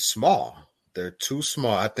they're small. They're too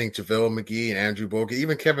small. I think JaVale McGee and Andrew Bogut,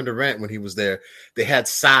 even Kevin Durant when he was there, they had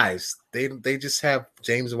size. They just have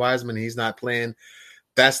James Wiseman. He's not playing.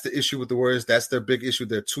 That's the issue with the Warriors. That's their big issue.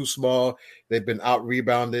 They're too small. They've been out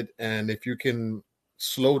rebounded. And if you can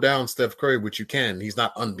slow down Steph Curry, which you can, he's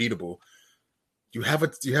not unbeatable. You have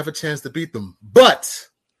a chance to beat them. But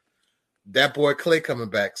that boy Clay coming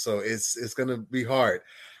back, so it's gonna be hard.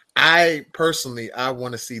 I personally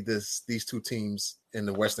want to see these two teams in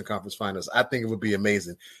the Western Conference Finals. I think it would be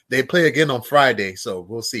amazing. They play again on Friday, so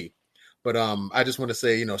we'll see. But I just want to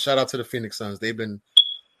say, shout out to the Phoenix Suns. They've been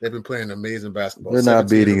playing amazing basketball. They're not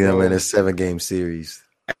beating them in a 7-game series.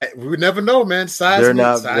 We would never know, man. They're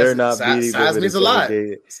not beating them means a lot.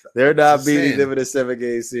 They're not beating them in a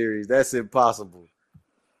 7-game series. That's impossible.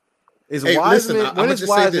 When is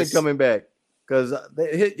Wiseman coming back? Because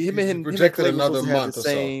him and Clay were supposed to have the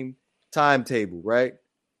same timetable, right?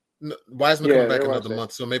 No, Wiseman coming back another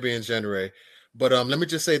month, so maybe in January. But let me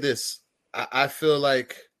just say this: I feel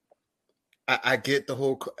like I get the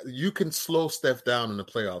whole. You can slow Steph down in the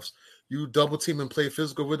playoffs. You double team and play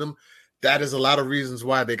physical with him. That is a lot of reasons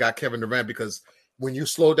why they got Kevin Durant, because when you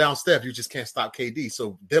slow down Steph, you just can't stop KD.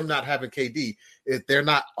 So them not having KD, they're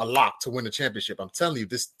not a lock to win the championship. I'm telling you,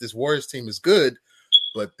 this Warriors team is good,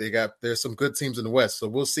 but there's some good teams in the West, so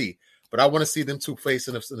we'll see. But I want to see them two face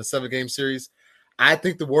in a 7-game series. I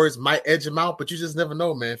think the Warriors might edge them out, but you just never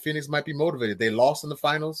know, man. Phoenix might be motivated. They lost in the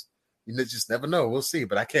finals. You just never know. We'll see.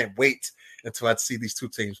 But I can't wait until I see these two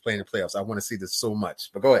teams playing in the playoffs. I want to see this so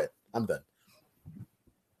much. But go ahead. I'm done.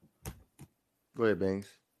 Go ahead, Banks.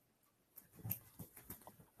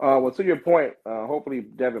 Well, to your point, hopefully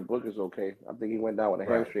Devin Booker's okay. I think he went down with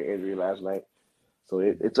a hamstring injury last night. So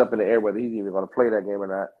it's up in the air whether he's even going to play that game or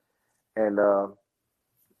not. And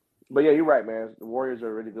but yeah, you're right, man. The Warriors are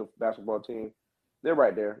a really good basketball team. They're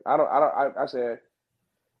right there. I said,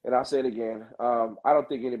 and I'll say it again. I don't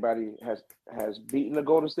think anybody has beaten the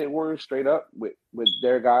Golden State Warriors straight up with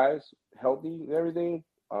their guys healthy and everything.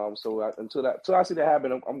 So until I see that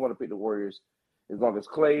happen, I'm going to pick the Warriors as long as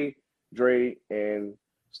Clay, Dre, and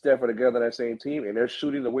Steph are together on that same team and they're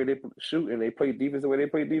shooting the way they shoot and they play defense the way they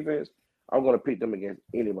play defense. I'm going to pick them against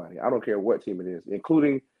anybody. I don't care what team it is,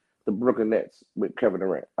 including the Brooklyn Nets with Kevin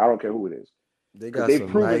Durant. I don't care who it is. They've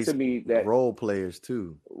proven nice to me that role players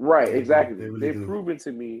too. Right, exactly. They've proven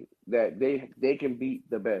to me that they can beat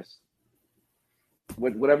the best.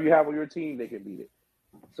 With whatever you have on your team, they can beat it.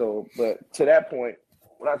 So, but to that point,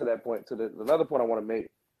 well, not to that point, another point I want to make.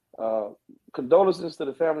 Condolences to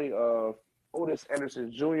the family of Otis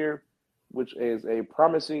Anderson Jr., which is a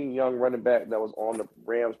promising young running back that was on the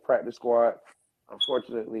Rams practice squad.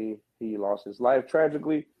 Unfortunately, he lost his life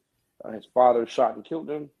tragically. His father shot and killed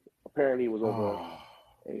him. Apparently, it was over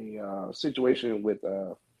a situation with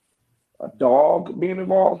a dog being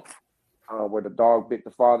involved, where the dog bit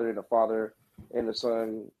the father and the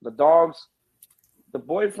son. The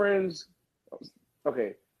boyfriends.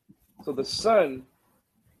 Okay, so the son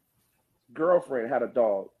girlfriend had a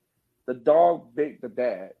dog. The dog bit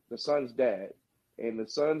the son's dad, and the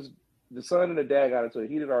son and the dad got into a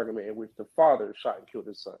heated argument in which the father shot and killed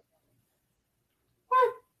his son.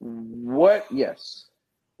 What? Yes.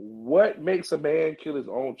 What makes a man kill his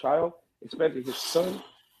own child, especially his son,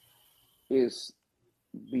 is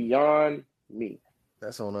beyond me.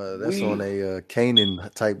 That's on a Canaan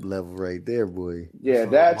type level right there, boy. Yeah,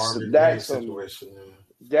 that's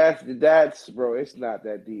bro. It's not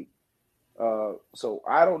that deep. So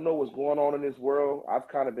I don't know what's going on in this world. I've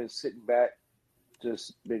kind of been sitting back,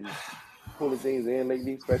 just been pulling things in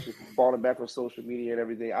lately, especially falling back on social media and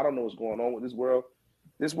everything. I don't know what's going on with this world.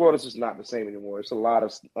 This world is just not the same anymore. It's a lot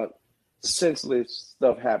of senseless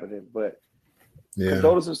stuff happening. But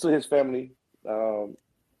condolences to his family.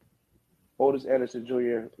 Otis Anderson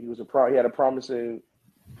Jr. He had a promising,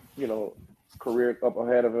 career up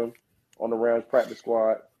ahead of him on the Rams practice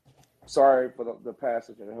squad. Sorry for the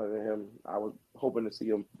passage and him. I was hoping to see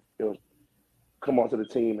him, come onto the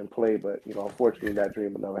team and play, but unfortunately that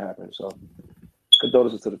dream will never happen. So,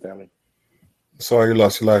 condolences to the family. Sorry you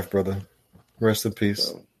lost your life, brother. Rest in peace.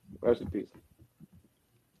 So, rest in peace.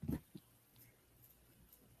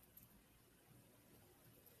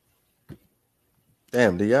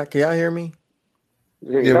 Damn, can y'all hear me?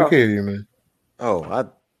 Yeah, we can hear you, man. Oh, I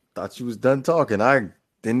thought you was done talking.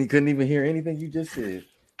 Couldn't even hear anything you just said.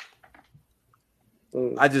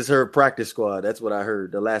 I just heard practice squad. That's what I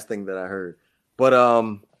heard. The last thing that I heard. But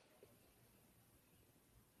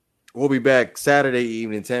we'll be back Saturday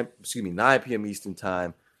evening, 9 p.m. Eastern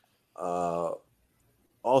time.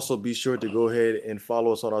 Also, be sure to go ahead and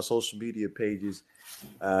follow us on our social media pages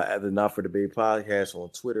at the Not for Debate podcast on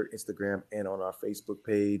Twitter, Instagram, and on our Facebook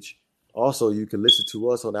page. Also, you can listen to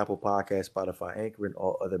us on Apple Podcasts, Spotify, Anchor, and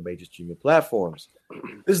all other major streaming platforms.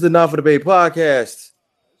 This is the Not for the Bay podcast.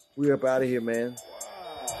 We up out of here, man.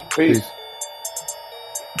 Peace.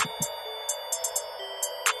 Peace.